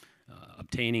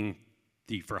obtaining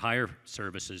the for-hire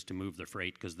services to move their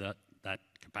freight because that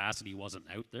capacity wasn't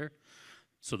out there.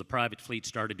 So the private fleet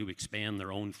started to expand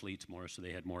their own fleets more, so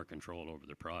they had more control over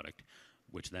their product,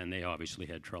 which then they obviously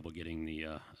had trouble getting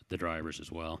the drivers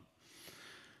as well.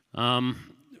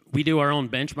 We do our own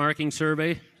benchmarking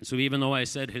survey. So even though I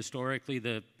said historically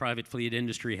the private fleet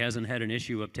industry hasn't had an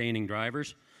issue obtaining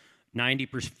drivers,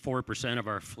 94% of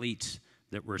our fleets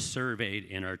that were surveyed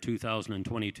in our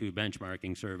 2022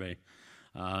 benchmarking survey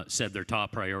said their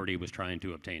top priority was trying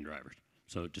to obtain drivers.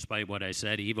 So despite what I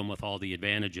said, even with all the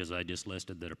advantages I just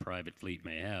listed that a private fleet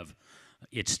may have,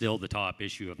 it's still the top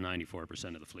issue of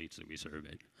 94% of the fleets that we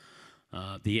surveyed.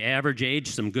 The average age,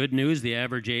 some good news, the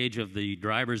average age of the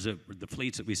drivers of the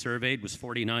fleets that we surveyed was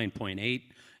 49.8,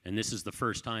 and this is the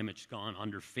first time it's gone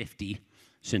under 50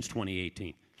 since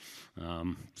 2018.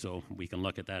 So we can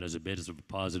look at that as a bit of a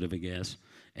positive, I guess.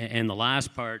 And the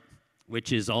last part,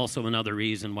 which is also another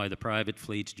reason why the private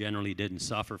fleets generally didn't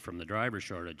suffer from the driver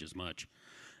shortage as much.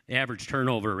 The average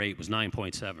turnover rate was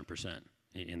 9.7%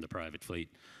 in the private fleet.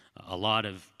 A lot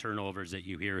of turnovers that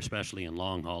you hear, especially in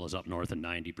long haul, is up north of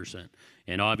 90%.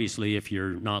 And obviously, if you're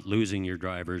not losing your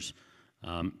drivers,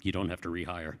 you don't have to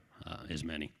rehire as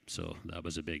many. So that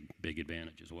was a big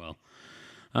advantage as well.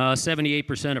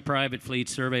 78% of private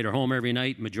fleets surveyed are home every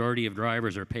night. Majority of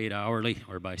drivers are paid hourly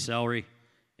or by salary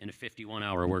in a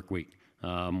 51-hour work week,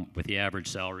 with the average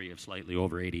salary of slightly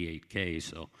over $88K.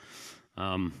 So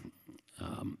I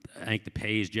think the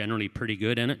pay is generally pretty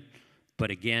good in it. But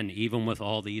again, even with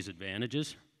all these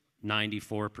advantages,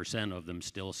 94% of them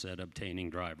still said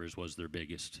obtaining drivers was their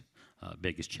biggest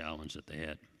challenge that they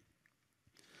had.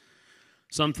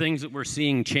 Some things that we're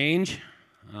seeing change.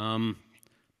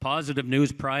 Positive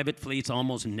news, private fleets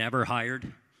almost never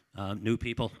hired new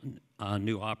people,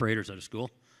 new operators out of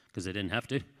school, because they didn't have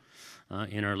to.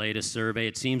 In our latest survey,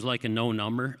 it seems like a low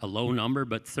number,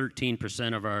 but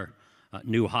 13% of our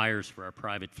new hires for our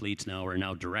private fleets now are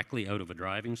now directly out of a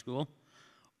driving school,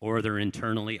 or they're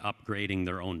internally upgrading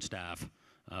their own staff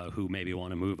who maybe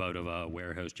want to move out of a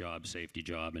warehouse job, safety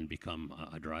job, and become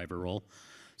a driver role.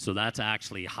 So that's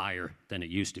actually higher than it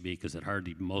used to be, because at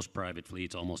hardly most private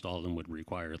fleets, almost all of them would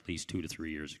require at least 2 to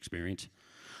 3 years experience.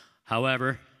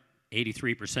 However,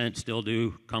 83% still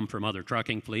do come from other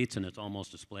trucking fleets, and it's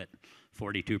almost a split.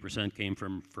 42% came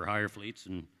from for hire fleets,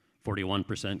 and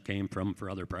 41% came from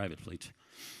for other private fleets.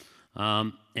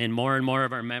 And more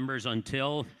of our members,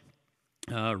 until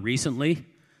recently,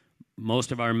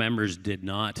 most of our members did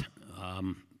not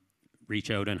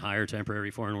reach out and hire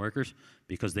temporary foreign workers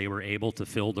because they were able to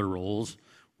fill their roles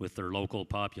with their local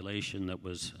population that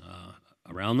was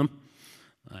around them.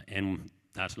 And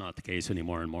that's not the case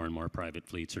anymore, and more private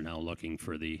fleets are now looking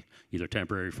for the either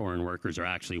temporary foreign workers, or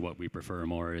actually what we prefer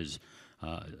more is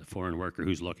a foreign worker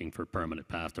who's looking for permanent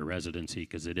path to residency,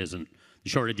 because the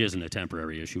shortage isn't a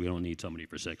temporary issue. We don't need somebody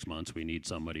for 6 months. We need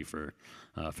somebody for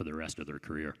the rest of their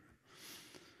career.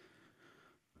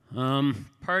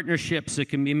 Partnerships that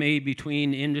can be made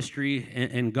between industry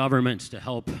and governments to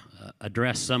help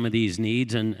address some of these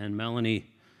needs, and Melanie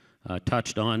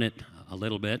touched on it a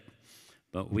little bit.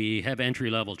 But we have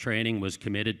entry-level training was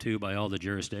committed to by all the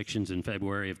jurisdictions in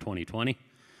February of 2020.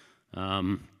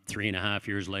 3.5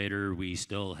 years later, we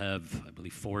still have, I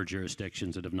believe, 4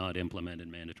 jurisdictions that have not implemented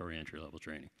mandatory entry-level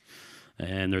training.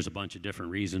 And there's a bunch of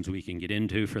different reasons we can get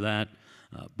into for that.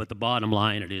 But the bottom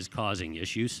line, it is causing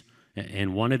issues.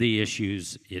 And one of the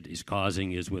issues it is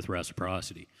causing is with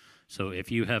reciprocity. So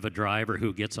if you have a driver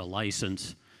who gets a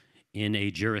license in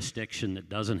a jurisdiction that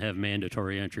doesn't have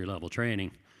mandatory entry-level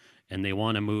training, and they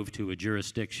want to move to a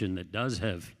jurisdiction that does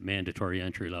have mandatory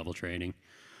entry-level training,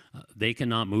 they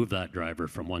cannot move that driver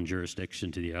from one jurisdiction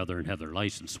to the other and have their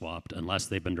license swapped unless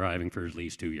they've been driving for at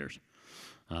least 2 years.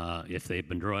 If they've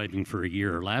been driving for a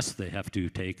year or less, they have to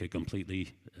take a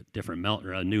completely different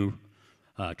new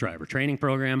driver training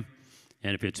program.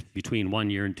 And if it's between 1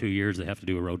 year and 2 years, they have to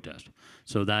do a road test.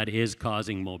 So that is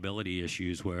causing mobility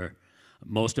issues where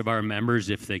most of our members,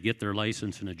 if they get their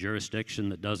license in a jurisdiction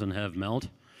that doesn't have MELT,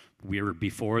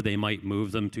 before they might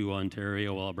move them to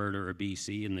Ontario, Alberta, or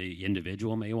BC, and the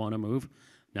individual may want to move.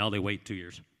 Now they wait 2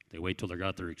 years. They wait till they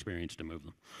got their experience to move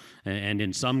them. And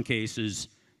in some cases,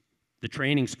 the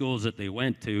training schools that they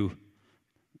went to,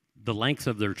 the length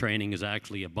of their training is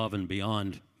actually above and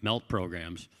beyond MELT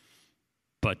programs,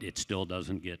 but it still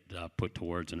doesn't get put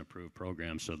towards an approved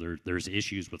program. So there's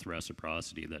issues with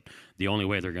reciprocity that the only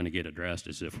way they're going to get addressed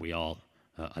is if we all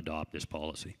adopt this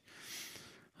policy.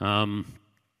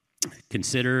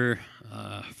 Consider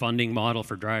funding model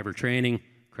for driver training.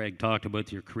 Craig talked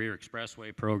about your Career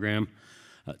Expressway program.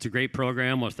 It's a great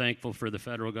program. We're thankful for the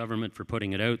federal government for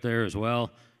putting it out there as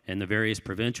well, and the various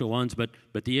provincial ones, but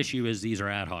the issue is these are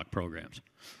ad hoc programs.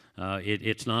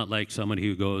 It's not like somebody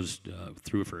who goes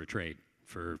through for a trade,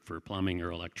 for plumbing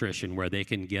or electrician, where they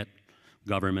can get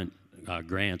government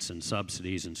grants and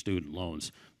subsidies and student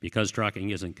loans. Because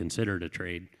trucking isn't considered a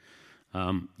trade,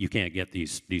 you can't get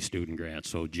these student grants.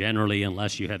 So generally,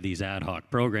 unless you have these ad hoc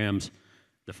programs,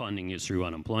 the funding is through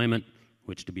unemployment,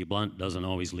 which, to be blunt, doesn't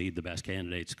always lead the best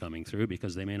candidates coming through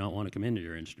because they may not want to come into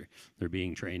your industry. They're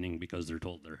being trained because they're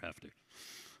told they have to.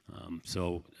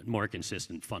 So a more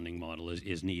consistent funding model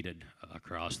is needed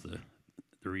across the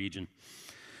region.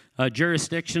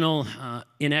 Jurisdictional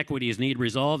inequities need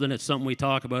resolved, and it's something we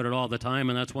talk about it all the time,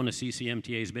 and that's one of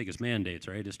CCMTA's biggest mandates,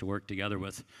 right, is to work together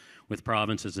with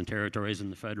provinces and territories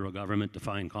and the federal government to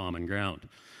find common ground.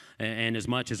 And as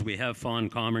much as we have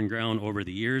found common ground over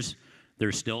the years,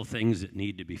 there's still things that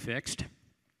need to be fixed.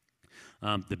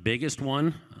 The biggest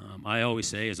one, I always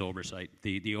say, is oversight.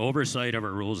 The oversight of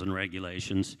our rules and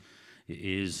regulations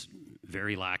is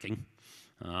very lacking,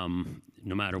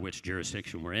 no matter which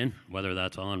jurisdiction we're in, whether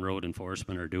that's on-road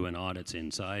enforcement or doing audits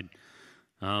inside.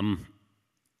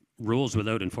 Rules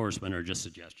without enforcement are just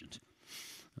suggestions,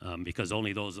 because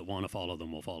only those that want to follow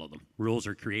them will follow them. Rules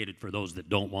are created for those that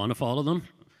don't want to follow them,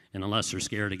 and unless they're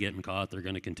scared of getting caught, they're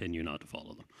going to continue not to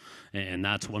follow them. And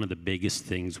that's one of the biggest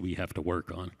things we have to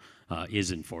work on,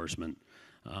 is enforcement.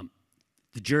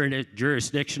 The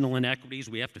jurisdictional inequities,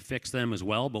 we have to fix them as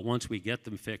well, but once we get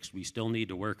them fixed, we still need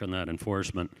to work on that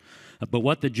enforcement. But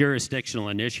what the jurisdictional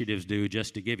initiatives do,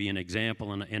 just to give you an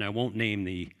example, and I won't name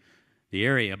the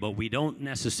area, but we don't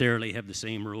necessarily have the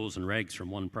same rules and regs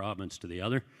from one province to the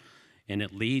other, and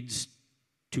it leads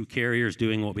to carriers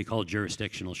doing what we call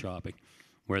jurisdictional shopping,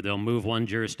 where they'll move one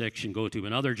jurisdiction, go to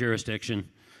another jurisdiction,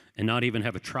 and not even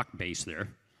have a truck base there.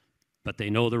 But they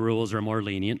know the rules are more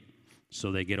lenient,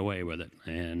 so they get away with it.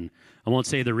 And I won't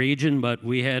say the region, but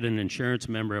we had an insurance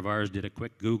member of ours did a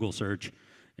quick Google search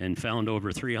and found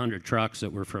over 300 trucks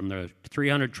that were from the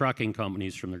 300 trucking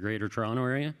companies from the Greater Toronto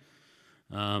area.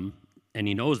 And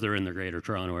he knows they're in the Greater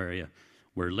Toronto area.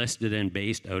 Were listed and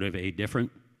based out of a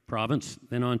different province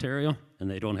than Ontario, and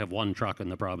they don't have one truck in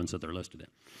the province that they're listed in.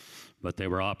 But they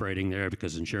were operating there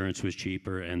because insurance was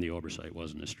cheaper and the oversight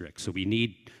wasn't as strict. So we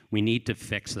need to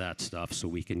fix that stuff so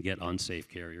we can get unsafe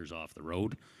carriers off the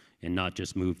road and not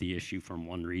just move the issue from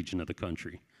one region of the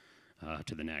country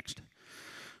to the next.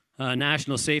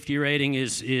 National safety rating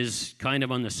is kind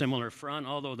of on the similar front,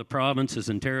 although the provinces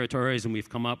and territories, and we've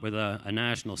come up with a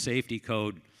national safety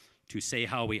code to say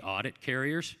how we audit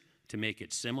carriers to make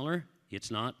it similar. It's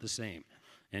not the same.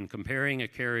 And comparing a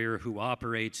carrier who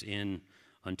operates in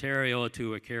Ontario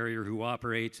to a carrier who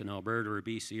operates in Alberta or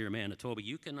BC or Manitoba,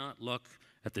 you cannot look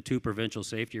at the two provincial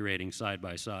safety ratings side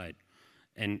by side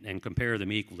and compare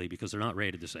them equally because they're not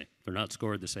rated the same. They're not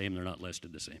scored the same. They're not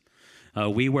listed the same.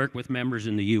 We work with members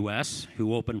in the U.S.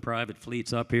 who open private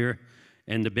fleets up here,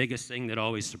 and the biggest thing that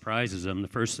always surprises them, the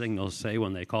first thing they'll say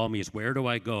when they call me is, where do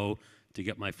I go to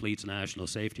get my fleet's national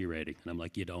safety rating? And I'm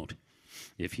like, you don't.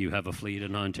 If you have a fleet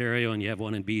in Ontario and you have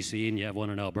one in BC and you have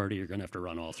one in Alberta, you're going to have to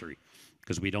run all three,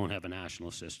 because we don't have a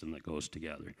national system that goes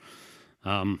together.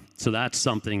 So that's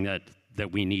something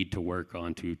that we need to work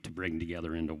on to bring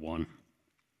together into one.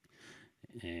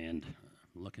 And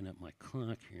I'm looking at my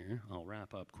clock here. I'll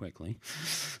wrap up quickly.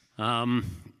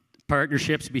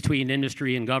 Partnerships between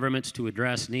industry and governments to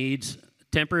address needs.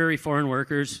 Temporary foreign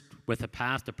workers with a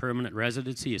path to permanent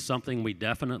residency is something we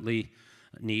definitely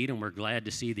need, and we're glad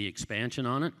to see the expansion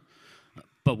on it.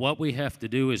 But what we have to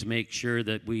do is make sure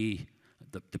that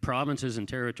the provinces and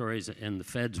territories and the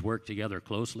feds work together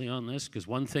closely on this, because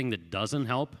one thing that doesn't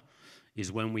help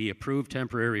is when we approve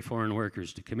temporary foreign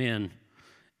workers to come in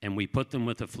and we put them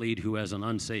with a fleet who has an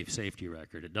unsafe safety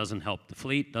record. It doesn't help the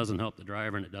fleet, doesn't help the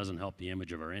driver, and it doesn't help the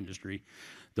image of our industry.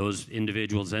 Those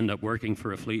individuals end up working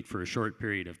for a fleet for a short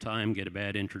period of time, get a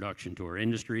bad introduction to our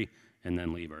industry, and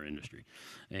then leave our industry.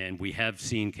 And we have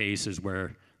seen cases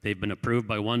where they've been approved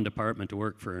by one department to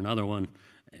work for another one,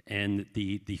 and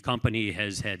the company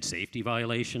has had safety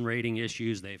violation rating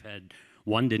issues. They've had,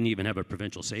 one didn't even have a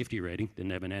provincial safety rating,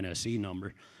 didn't have an NSC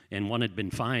number, and one had been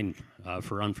fined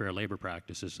for unfair labor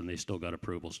practices, and they still got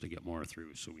approvals to get more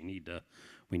through. So we need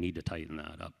to tighten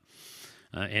that up.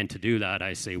 And to do that,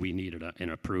 I say we needed an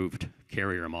approved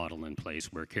carrier model in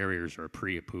place where carriers are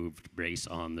pre-approved based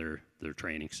on their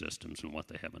training systems and what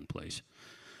they have in place.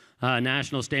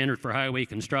 National standard for highway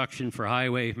construction for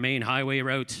main highway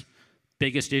routes.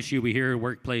 Biggest issue we hear in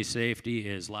workplace safety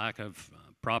is lack of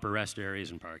proper rest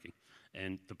areas and parking.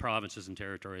 And the provinces and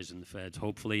territories and the feds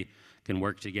hopefully can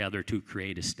work together to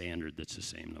create a standard that's the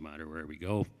same no matter where we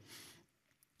go.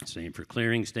 Same for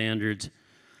clearing standards.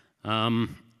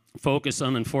 Focus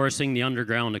on enforcing the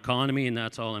underground economy, and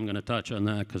that's all I'm going to touch on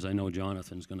that because I know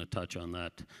Jonathan's going to touch on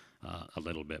that a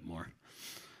little bit more.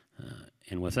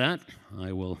 And with that,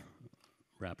 I will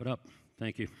wrap it up.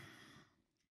 Thank you.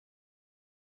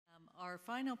 Our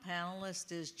final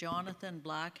panelist is Jonathan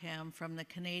Blackham from the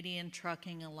Canadian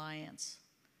Trucking Alliance.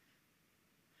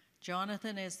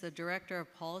 Jonathan is the Director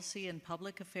of Policy and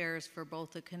Public Affairs for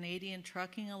both the Canadian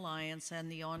Trucking Alliance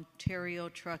and the Ontario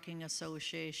Trucking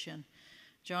Association.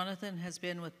 Jonathan has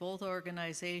been with both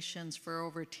organizations for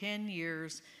over 10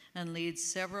 years and leads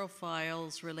several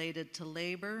files related to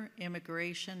labor,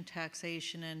 immigration,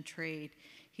 taxation, and trade.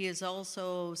 He is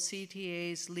also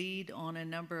CTA's lead on a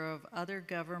number of other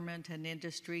government and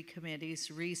industry committees,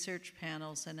 research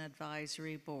panels, and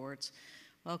advisory boards.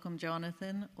 Welcome,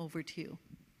 Jonathan. Over to you.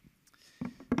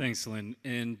 Thanks, Lynn,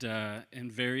 and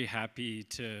very happy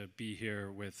to be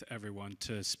here with everyone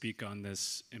to speak on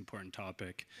this important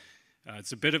topic.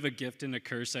 It's a bit of a gift and a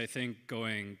curse, I think,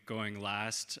 going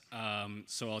last.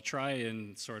 So I'll try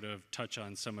and sort of touch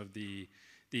on some of the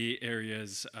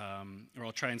areas, or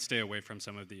I'll try and stay away from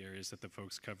some of the areas that the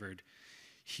folks covered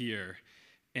here.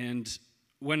 And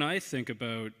when I think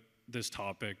about this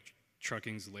topic,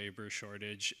 trucking's labor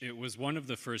shortage, it was one of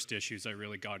the first issues I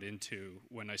really got into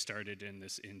when I started in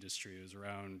this industry. It was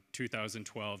around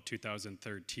 2012,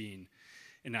 2013.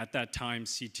 And at that time,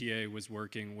 CTA was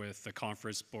working with the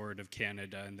Conference Board of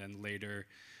Canada and then later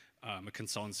a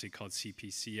consultancy called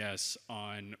CPCS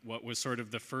on what was sort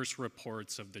of the first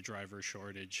reports of the driver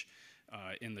shortage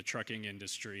in the trucking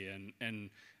industry. And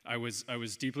I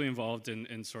was deeply involved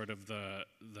in sort of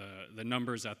the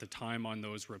numbers at the time on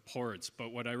those reports.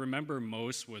 But what I remember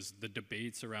most was the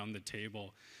debates around the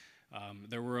table.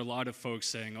 There were a lot of folks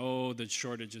saying, oh, the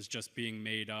shortage is just being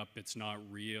made up, it's not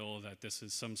real, that this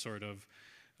is some sort of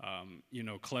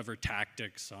clever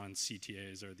tactics on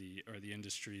CTA's or the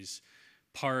industry's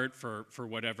part for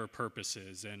whatever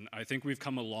purposes. And I think we've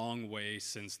come a long way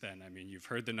since then. I mean, you've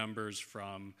heard the numbers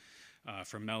from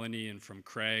Melanie and from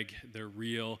Craig. They're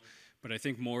real. But I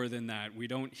think more than that, we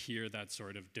don't hear that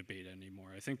sort of debate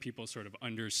anymore. I think people sort of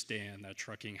understand that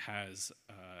trucking has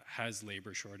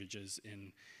labor shortages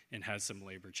and has some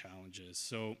labor challenges.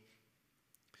 So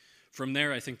from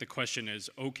there, I think the question is,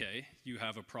 okay, you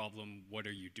have a problem, what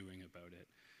are you doing about it?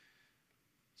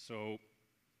 So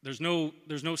there's no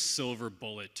silver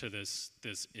bullet to this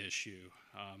issue.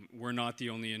 We're not the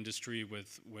only industry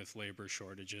with labor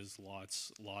shortages.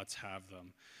 Lots have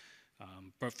them.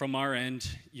 But from our end,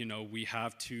 we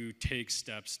have to take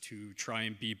steps to try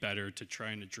and be better, to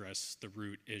try and address the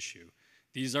root issue.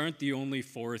 These aren't the only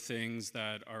 4 things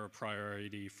that are a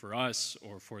priority for us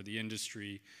or for the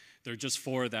industry. They're just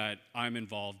 4 that I'm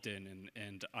involved in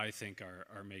and I think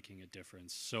are making a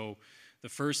difference. So the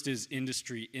first is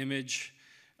industry image.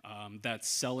 That's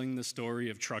selling the story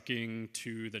of trucking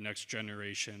to the next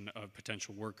generation of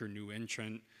potential worker, new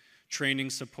entrant. Training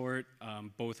support,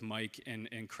 both Mike and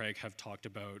Craig have talked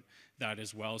about that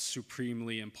as well.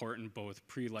 Supremely important, both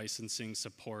pre-licensing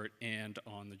support and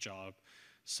on-the-job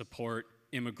support.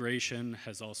 Immigration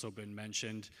has also been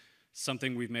mentioned.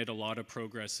 Something we've made a lot of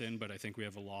progress in, but I think we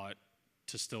have a lot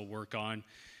to still work on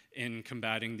in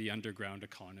combating the underground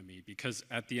economy. Because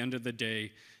at the end of the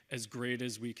day, as great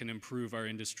as we can improve our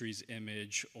industry's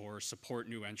image or support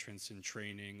new entrants in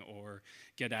training or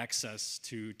get access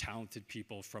to talented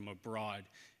people from abroad,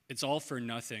 it's all for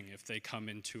nothing if they come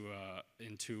into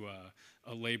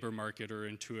a labor market or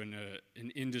into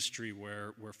an industry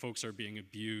where folks are being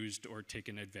abused or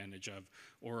taken advantage of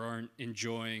or aren't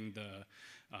enjoying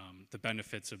the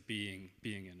benefits of being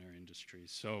in our industry.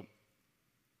 So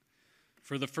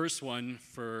for the first one,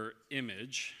 for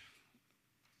image,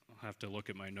 I'll have to look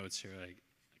at my notes here. I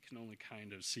can only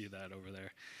kind of see that over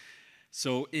there.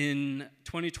 So in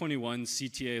 2021,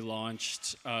 CTA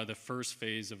launched the first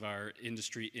phase of our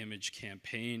industry image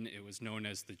campaign. It was known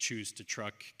as the Choose to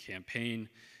Truck campaign.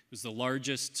 It was the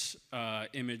largest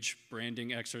image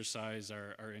branding exercise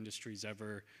our industry's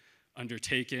ever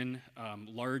undertaken,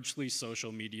 largely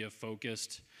social media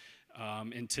focused,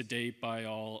 and to date, by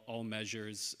all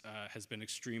measures, has been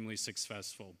extremely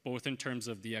successful, both in terms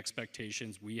of the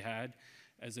expectations we had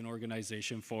as an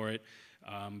organization for it,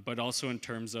 but also in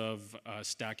terms of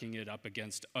stacking it up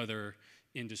against other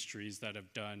industries that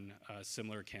have done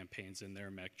similar campaigns in their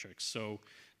metrics. So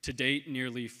to date,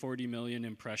 nearly 40 million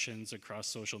impressions across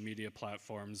social media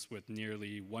platforms with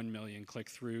nearly 1 million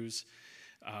click-throughs.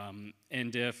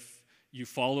 And if you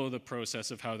follow the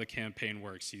process of how the campaign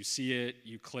works, you see it,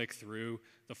 you click through,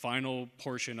 the final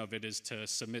portion of it is to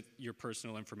submit your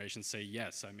personal information, say,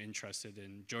 yes, I'm interested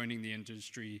in joining the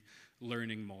industry,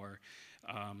 learning more.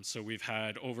 So we've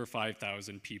had over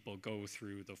 5,000 people go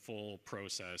through the full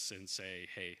process and say,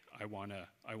 hey, I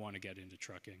wanna get into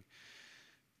trucking.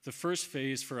 The first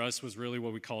phase for us was really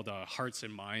what we called a hearts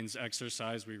and minds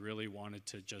exercise. We really wanted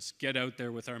to just get out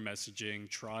there with our messaging,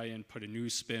 try and put a new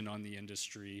spin on the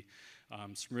industry,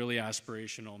 some really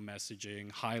aspirational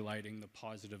messaging, highlighting the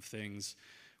positive things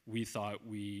we thought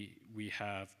we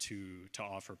have to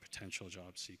offer potential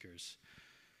job seekers.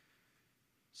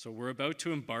 So we're about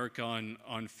to embark on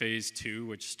phase 2,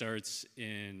 which starts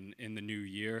in the new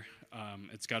year.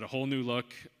 It's got a whole new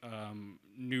look,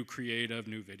 new creative,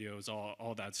 new videos,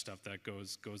 all that stuff that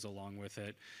goes along with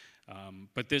it.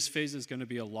 But this phase is going to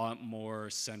be a lot more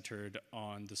centered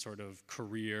on the sort of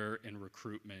career and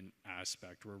recruitment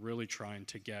aspect. We're really trying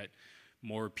to get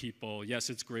more people.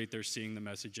 Yes, it's great they're seeing the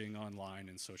messaging online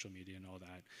and social media and all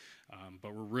that,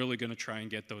 but we're really going to try and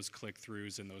get those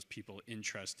click-throughs and those people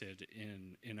interested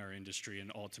in our industry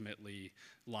and ultimately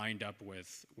lined up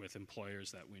with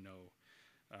employers that we know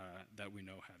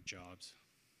have jobs.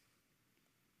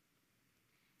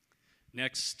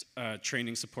 Next,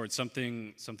 training support,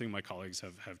 something my colleagues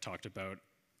have talked about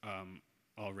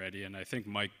already, and I think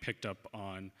Mike picked up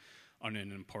on an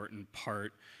important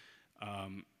part.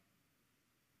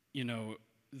 You know,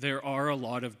 there are a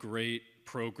lot of great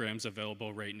programs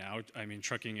available right now. I mean,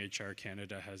 Trucking HR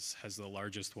Canada has the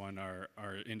largest one our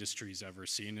industry's ever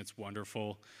seen. It's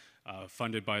wonderful,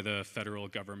 funded by the federal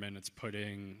government. It's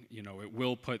putting, you know, it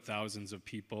will put thousands of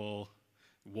people,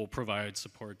 will provide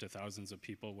support to thousands of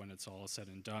people when it's all said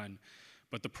and done.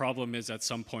 But the problem is at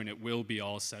some point it will be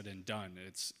all said and done.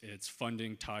 It's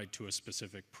funding tied to a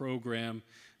specific program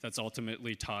that's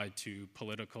ultimately tied to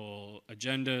political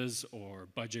agendas or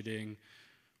budgeting,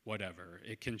 whatever.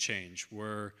 It can change.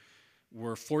 We're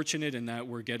fortunate in that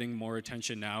we're getting more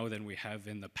attention now than we have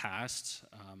in the past.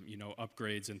 You know,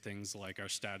 upgrades and things like our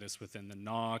status within the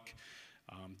NOC,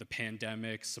 the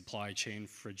pandemic, supply chain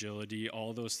fragility,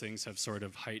 all those things have sort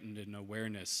of heightened an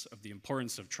awareness of the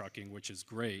importance of trucking, which is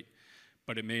great,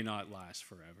 but it may not last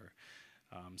forever.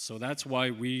 So that's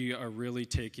why we are really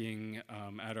taking,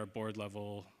 at our board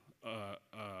level,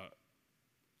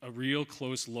 a real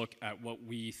close look at what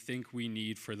we think we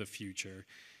need for the future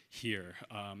here.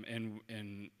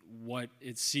 And what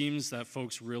it seems that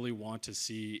folks really want to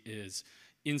see is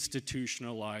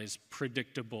institutionalized,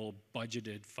 predictable,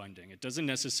 budgeted funding. It doesn't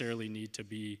necessarily need to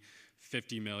be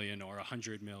 50 million or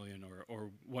 100 million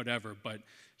or whatever, but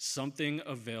something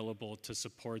available to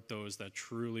support those that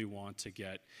truly want to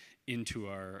get into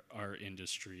our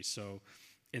industry. So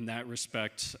in that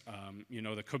respect, you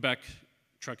know, the Quebec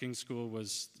trucking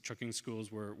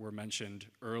schools were mentioned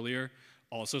earlier.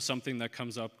 Also something that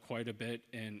comes up quite a bit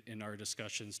in our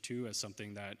discussions too, as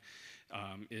something that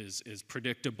is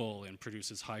predictable and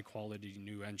produces high quality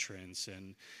new entrants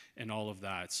and all of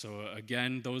that. So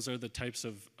again, those are the types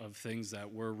of things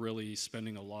that we're really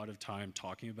spending a lot of time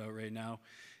talking about right now,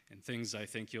 and things I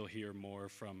think you'll hear more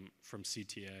from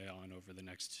CTA on over the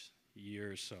next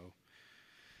year or so.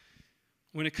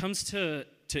 When it comes to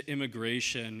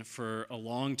immigration, for a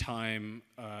long time,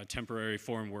 temporary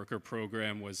foreign worker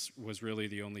program was really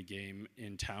the only game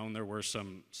in town. There were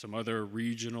some other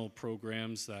regional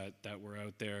programs that were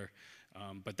out there,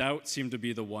 but that seemed to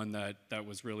be the one that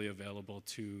was really available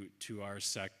to our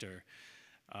sector.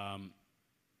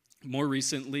 More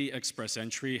recently, Express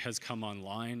Entry has come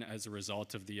online as a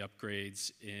result of the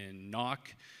upgrades in NOC.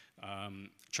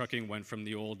 Trucking went from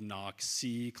the old NOC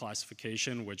C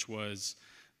classification, which was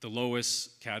the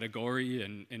lowest category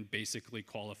and basically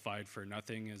qualified for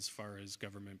nothing as far as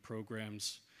government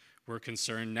programs were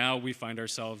concerned. Now we find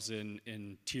ourselves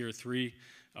in Tier 3,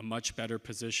 a much better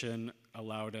position,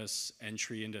 allowed us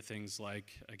entry into things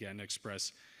like, again,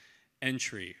 Express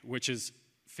Entry, which is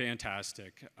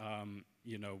fantastic.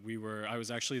 You know, I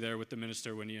was actually there with the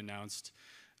minister when he announced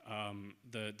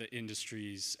the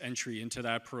industry's entry into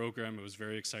that program. It was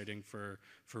very exciting for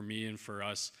me and for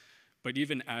us. But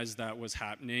even as that was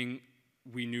happening,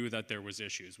 we knew that there was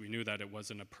issues. We knew that it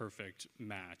wasn't a perfect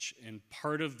match. And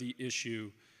part of the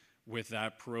issue with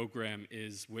that program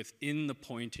is within the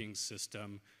pointing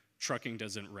system, trucking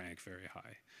doesn't rank very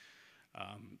high.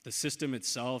 The system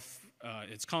itself,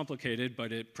 it's complicated,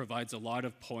 but it provides a lot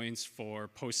of points for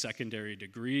post-secondary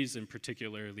degrees, and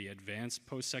particularly advanced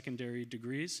post-secondary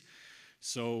degrees.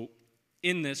 So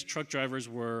in this, truck drivers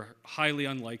were highly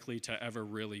unlikely to ever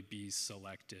really be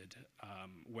selected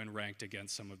when ranked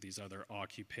against some of these other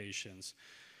occupations.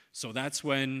 So that's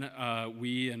when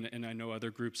we, and I know other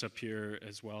groups up here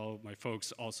as well, my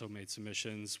folks also made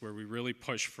submissions where we really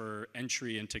push for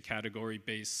entry into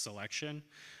category-based selection,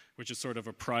 which is sort of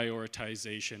a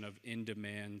prioritization of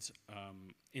in-demand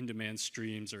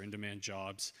streams or in-demand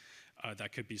jobs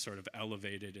that could be sort of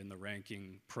elevated in the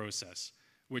ranking process,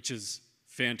 which is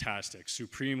fantastic.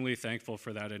 Supremely thankful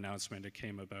for that announcement. It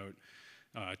came about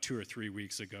 2 or 3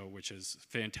 weeks ago, which is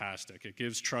fantastic. It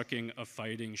gives trucking a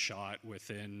fighting shot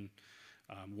within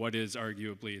what is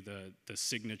arguably the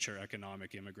signature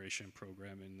economic immigration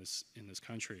program in this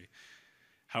country.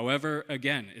 However,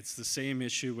 again, it's the same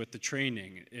issue with the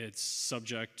training. It's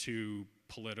subject to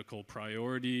political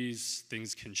priorities,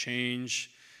 things can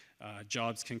change,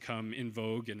 jobs can come in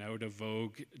vogue and out of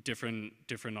vogue, different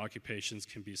occupations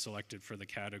can be selected for the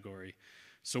category.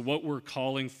 So what we're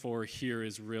calling for here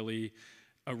is really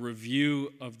a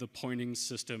review of the pointing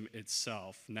system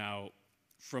itself. Now,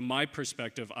 from my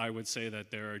perspective, I would say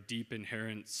that there are deep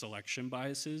inherent selection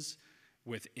biases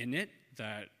within it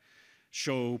that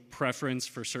show preference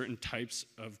for certain types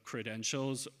of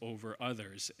credentials over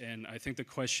others. And I think the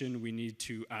question we need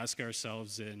to ask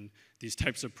ourselves in these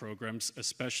types of programs,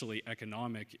 especially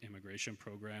economic immigration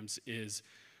programs, is,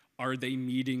 are they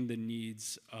meeting the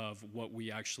needs of what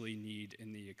we actually need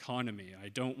in the economy? I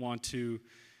don't want to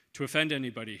offend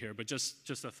anybody here, but just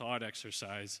a thought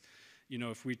exercise. You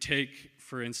know, if we take,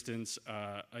 for instance,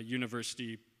 a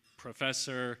university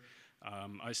professor,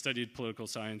 I studied political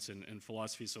science and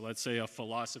philosophy, so let's say a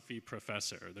philosophy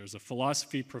professor. There's a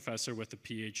philosophy professor with a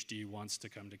PhD wants to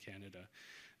come to Canada.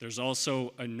 There's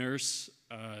also a nurse,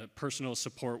 personal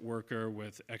support worker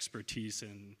with expertise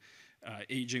in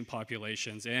aging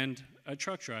populations, and a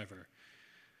truck driver.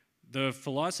 The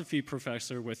philosophy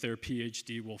professor with their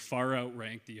PhD will far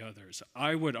outrank the others.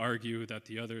 I would argue that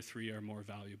the other three are more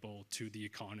valuable to the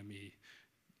economy,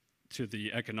 to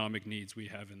the economic needs we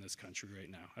have in this country right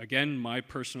now. Again, my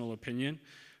personal opinion,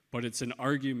 but it's an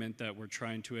argument that we're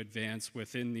trying to advance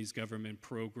within these government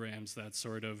programs that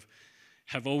sort of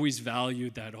have always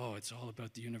valued that, oh, it's all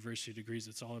about the university degrees,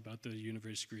 it's all about the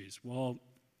university degrees. Well,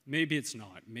 maybe it's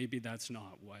not. Maybe that's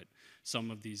not what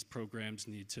some of these programs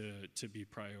need to be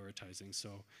prioritizing.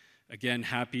 So again,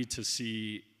 happy to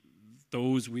see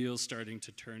those wheels starting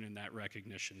to turn and that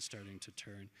recognition starting to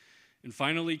turn. And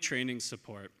finally, training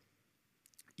support.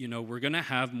 You know, we're gonna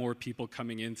have more people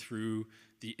coming in through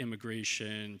the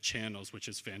immigration channels, which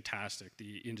is fantastic.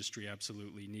 The industry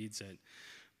absolutely needs it.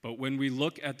 But when we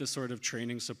look at the sort of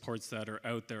training supports that are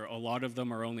out there, a lot of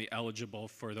them are only eligible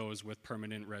for those with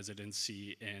permanent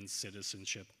residency and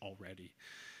citizenship already,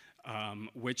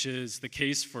 which is the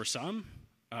case for some,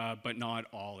 but not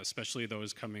all, especially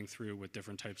those coming through with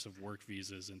different types of work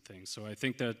visas and things. So I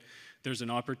think that there's an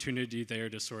opportunity there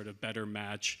to sort of better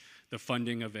match the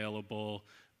funding available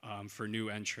for new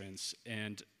entrants.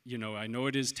 And you know, I know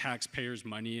it is taxpayers'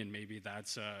 money, and maybe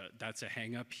that's a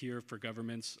hang-up here for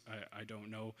governments. I don't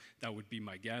know. That would be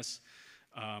my guess.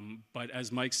 But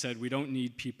as Mike said, we don't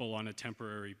need people on a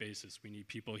temporary basis. We need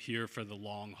people here for the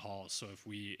long haul. So if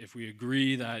we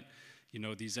agree that, you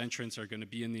know, these entrants are going to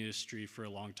be in the industry for a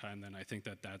long time, then I think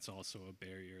that that's also a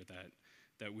barrier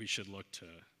that we should look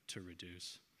to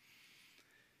reduce.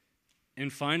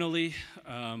 And finally,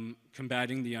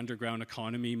 combating the underground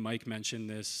economy. Mike mentioned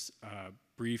this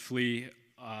briefly.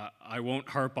 I won't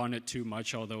harp on it too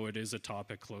much, although it is a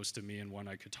topic close to me and one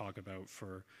I could talk about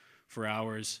for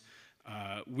hours.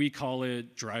 We call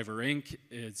it Driver Inc.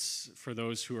 It's, for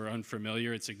those who are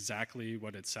unfamiliar, it's exactly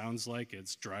what it sounds like.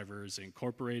 It's drivers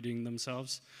incorporating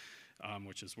themselves,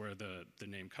 which is where the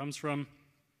name comes from.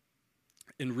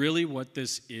 And really what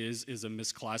this is a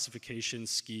misclassification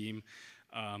scheme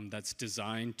that's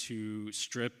designed to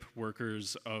strip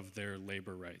workers of their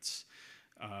labor rights.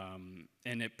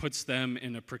 And it puts them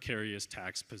in a precarious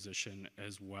tax position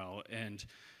as well. And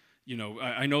you know,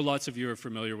 I know lots of you are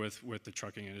familiar with the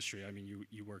trucking industry. I mean,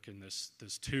 you work in this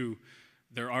too.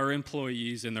 There are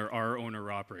employees and there are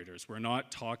owner-operators. We're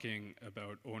not talking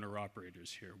about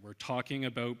owner-operators here. We're talking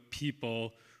about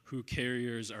people who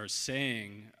carriers are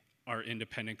saying are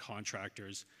independent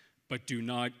contractors, but do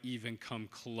not even come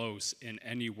close in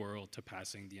any world to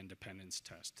passing the independence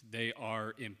test. They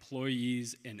are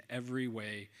employees in every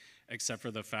way, except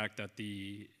for the fact that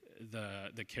the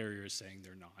carrier is saying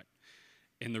they're not.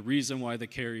 And the reason why the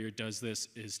carrier does this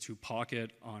is to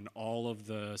pocket on all of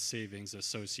the savings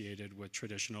associated with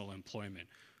traditional employment,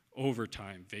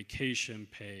 overtime, vacation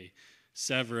pay,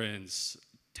 severance,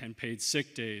 10 paid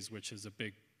sick days, which is a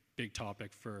big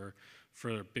topic for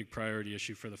a big priority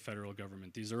issue for the federal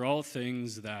government. These are all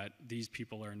things that these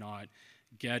people are not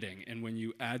getting. And when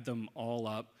you add them all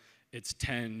up, it's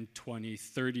 10, 20,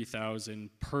 30,000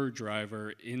 per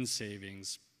driver in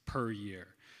savings per year.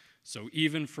 So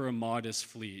even for a modest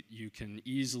fleet, you can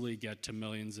easily get to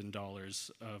millions in dollars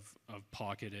of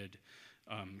pocketed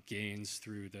gains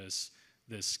through this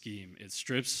scheme. It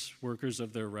strips workers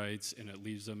of their rights and it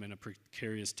leaves them in a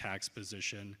precarious tax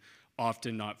position,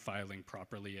 often not filing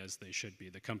properly as they should be.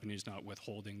 The company's not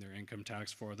withholding their income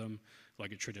tax for them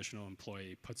like a traditional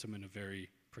employee, puts them in a very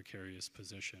precarious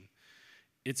position.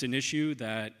 It's an issue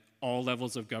that all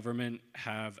levels of government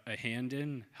have a hand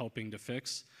in helping to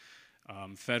fix.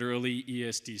 Federally,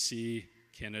 ESDC,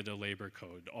 Canada Labor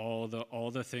Code, all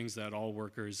the things that all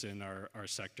workers in our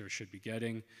sector should be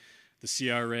getting. The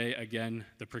CRA, again,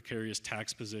 the precarious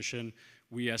tax position,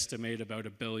 we estimate about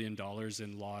 $1 billion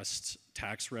in lost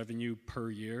tax revenue per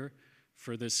year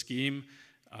for this scheme.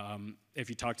 If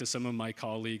you talk to some of my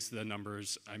colleagues, the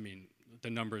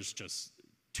numbers just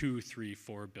 2, 3,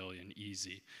 4 billion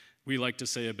easy. We like to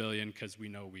say $1 billion because we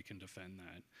know we can defend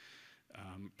that.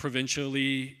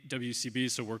 Provincially, WCB,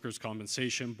 so workers'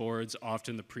 compensation boards,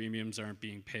 often the premiums aren't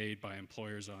being paid by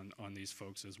employers on these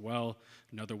folks as well.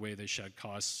 Another way they shed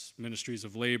costs, ministries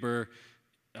of labor,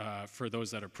 for those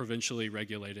that are provincially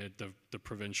regulated, the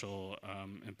provincial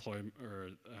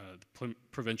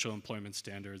provincial employment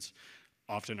standards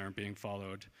often aren't being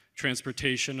followed.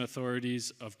 Transportation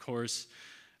authorities, of course,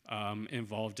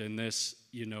 involved in this.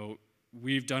 You know,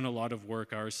 we've done a lot of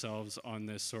work ourselves on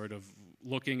this sort of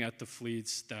looking at the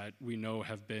fleets that we know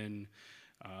have been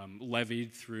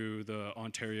levied through the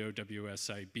Ontario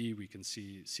WSIB. We can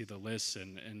see the lists,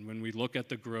 and when we look at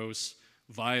the gross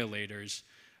violators,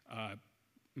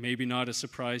 maybe not a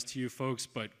surprise to you folks,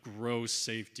 but gross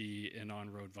safety and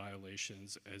on-road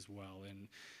violations as well. And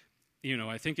you know,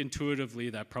 I think intuitively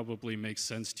that probably makes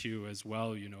sense to you as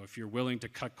well. You know, if you're willing to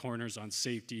cut corners on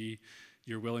safety,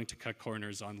 you're willing to cut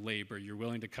corners on labor, you're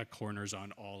willing to cut corners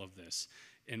on all of this.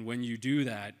 And when you do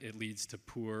that, it leads to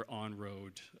poor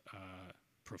on-road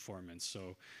performance.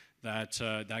 So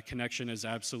that connection is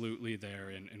absolutely there,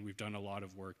 and we've done a lot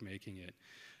of work making it.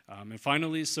 And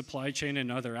finally, supply chain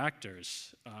and other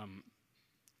actors.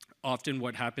 Often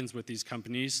what happens with these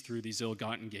companies through these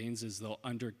ill-gotten gains is they'll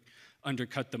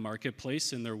undercut the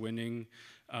marketplace, and they're winning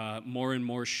more and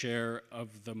more share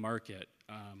of the market.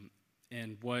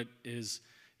 And what is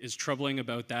troubling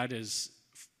about that is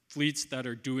fleets that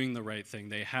are doing the right thing.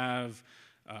 They have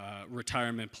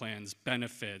retirement plans,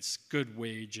 benefits, good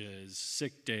wages,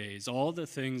 sick days, all the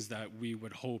things that we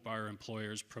would hope our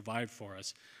employers provide for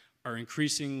us, are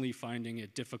increasingly finding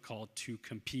it difficult to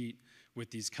compete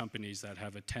with these companies that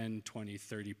have a 10, 20,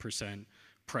 30%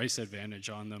 price advantage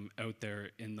on them out there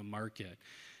in the market.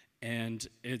 And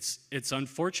it's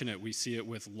unfortunate. We see it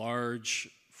with large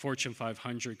Fortune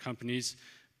 500 companies,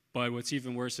 but what's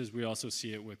even worse is we also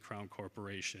see it with crown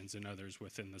corporations and others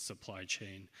within the supply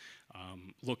chain,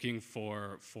 looking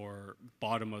for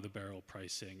bottom of the barrel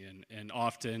pricing, and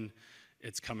often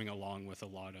it's coming along with a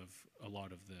lot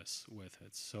of this with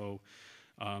it. So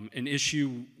an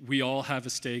issue we all have a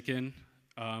stake in,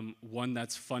 one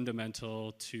that's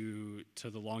fundamental to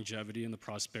the longevity and the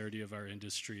prosperity of our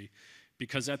industry.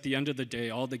 Because at the end of the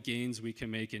day, all the gains we can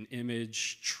make in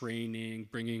image, training,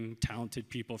 bringing talented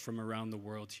people from around the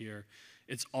world here,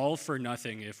 it's all for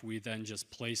nothing if we then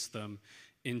just place them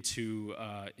into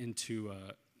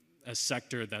a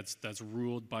sector that's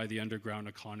ruled by the underground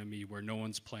economy, where no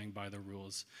one's playing by the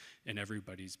rules and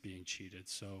everybody's being cheated.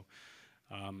 So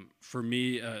for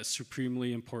me, a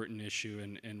supremely important issue,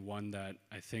 and one that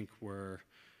I think we're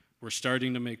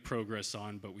starting to make progress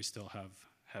on, but we still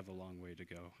have a long way to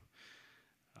go.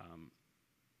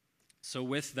 So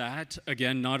with that,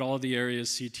 again, not all the areas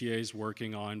CTA is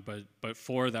working on, but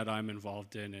 4 that I'm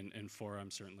involved in, and 4 I'm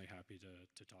certainly happy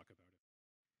to talk about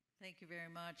it. Thank you very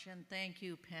much, and thank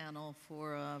you, panel,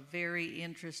 for a very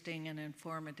interesting and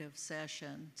informative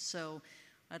session. So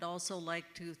I'd also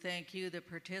like to thank you, the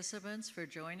participants, for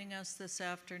joining us this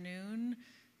afternoon.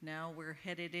 Now we're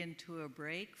headed into a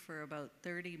break for about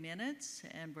 30 minutes,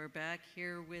 and we're back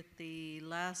here with the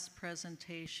last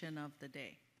presentation of the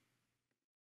day.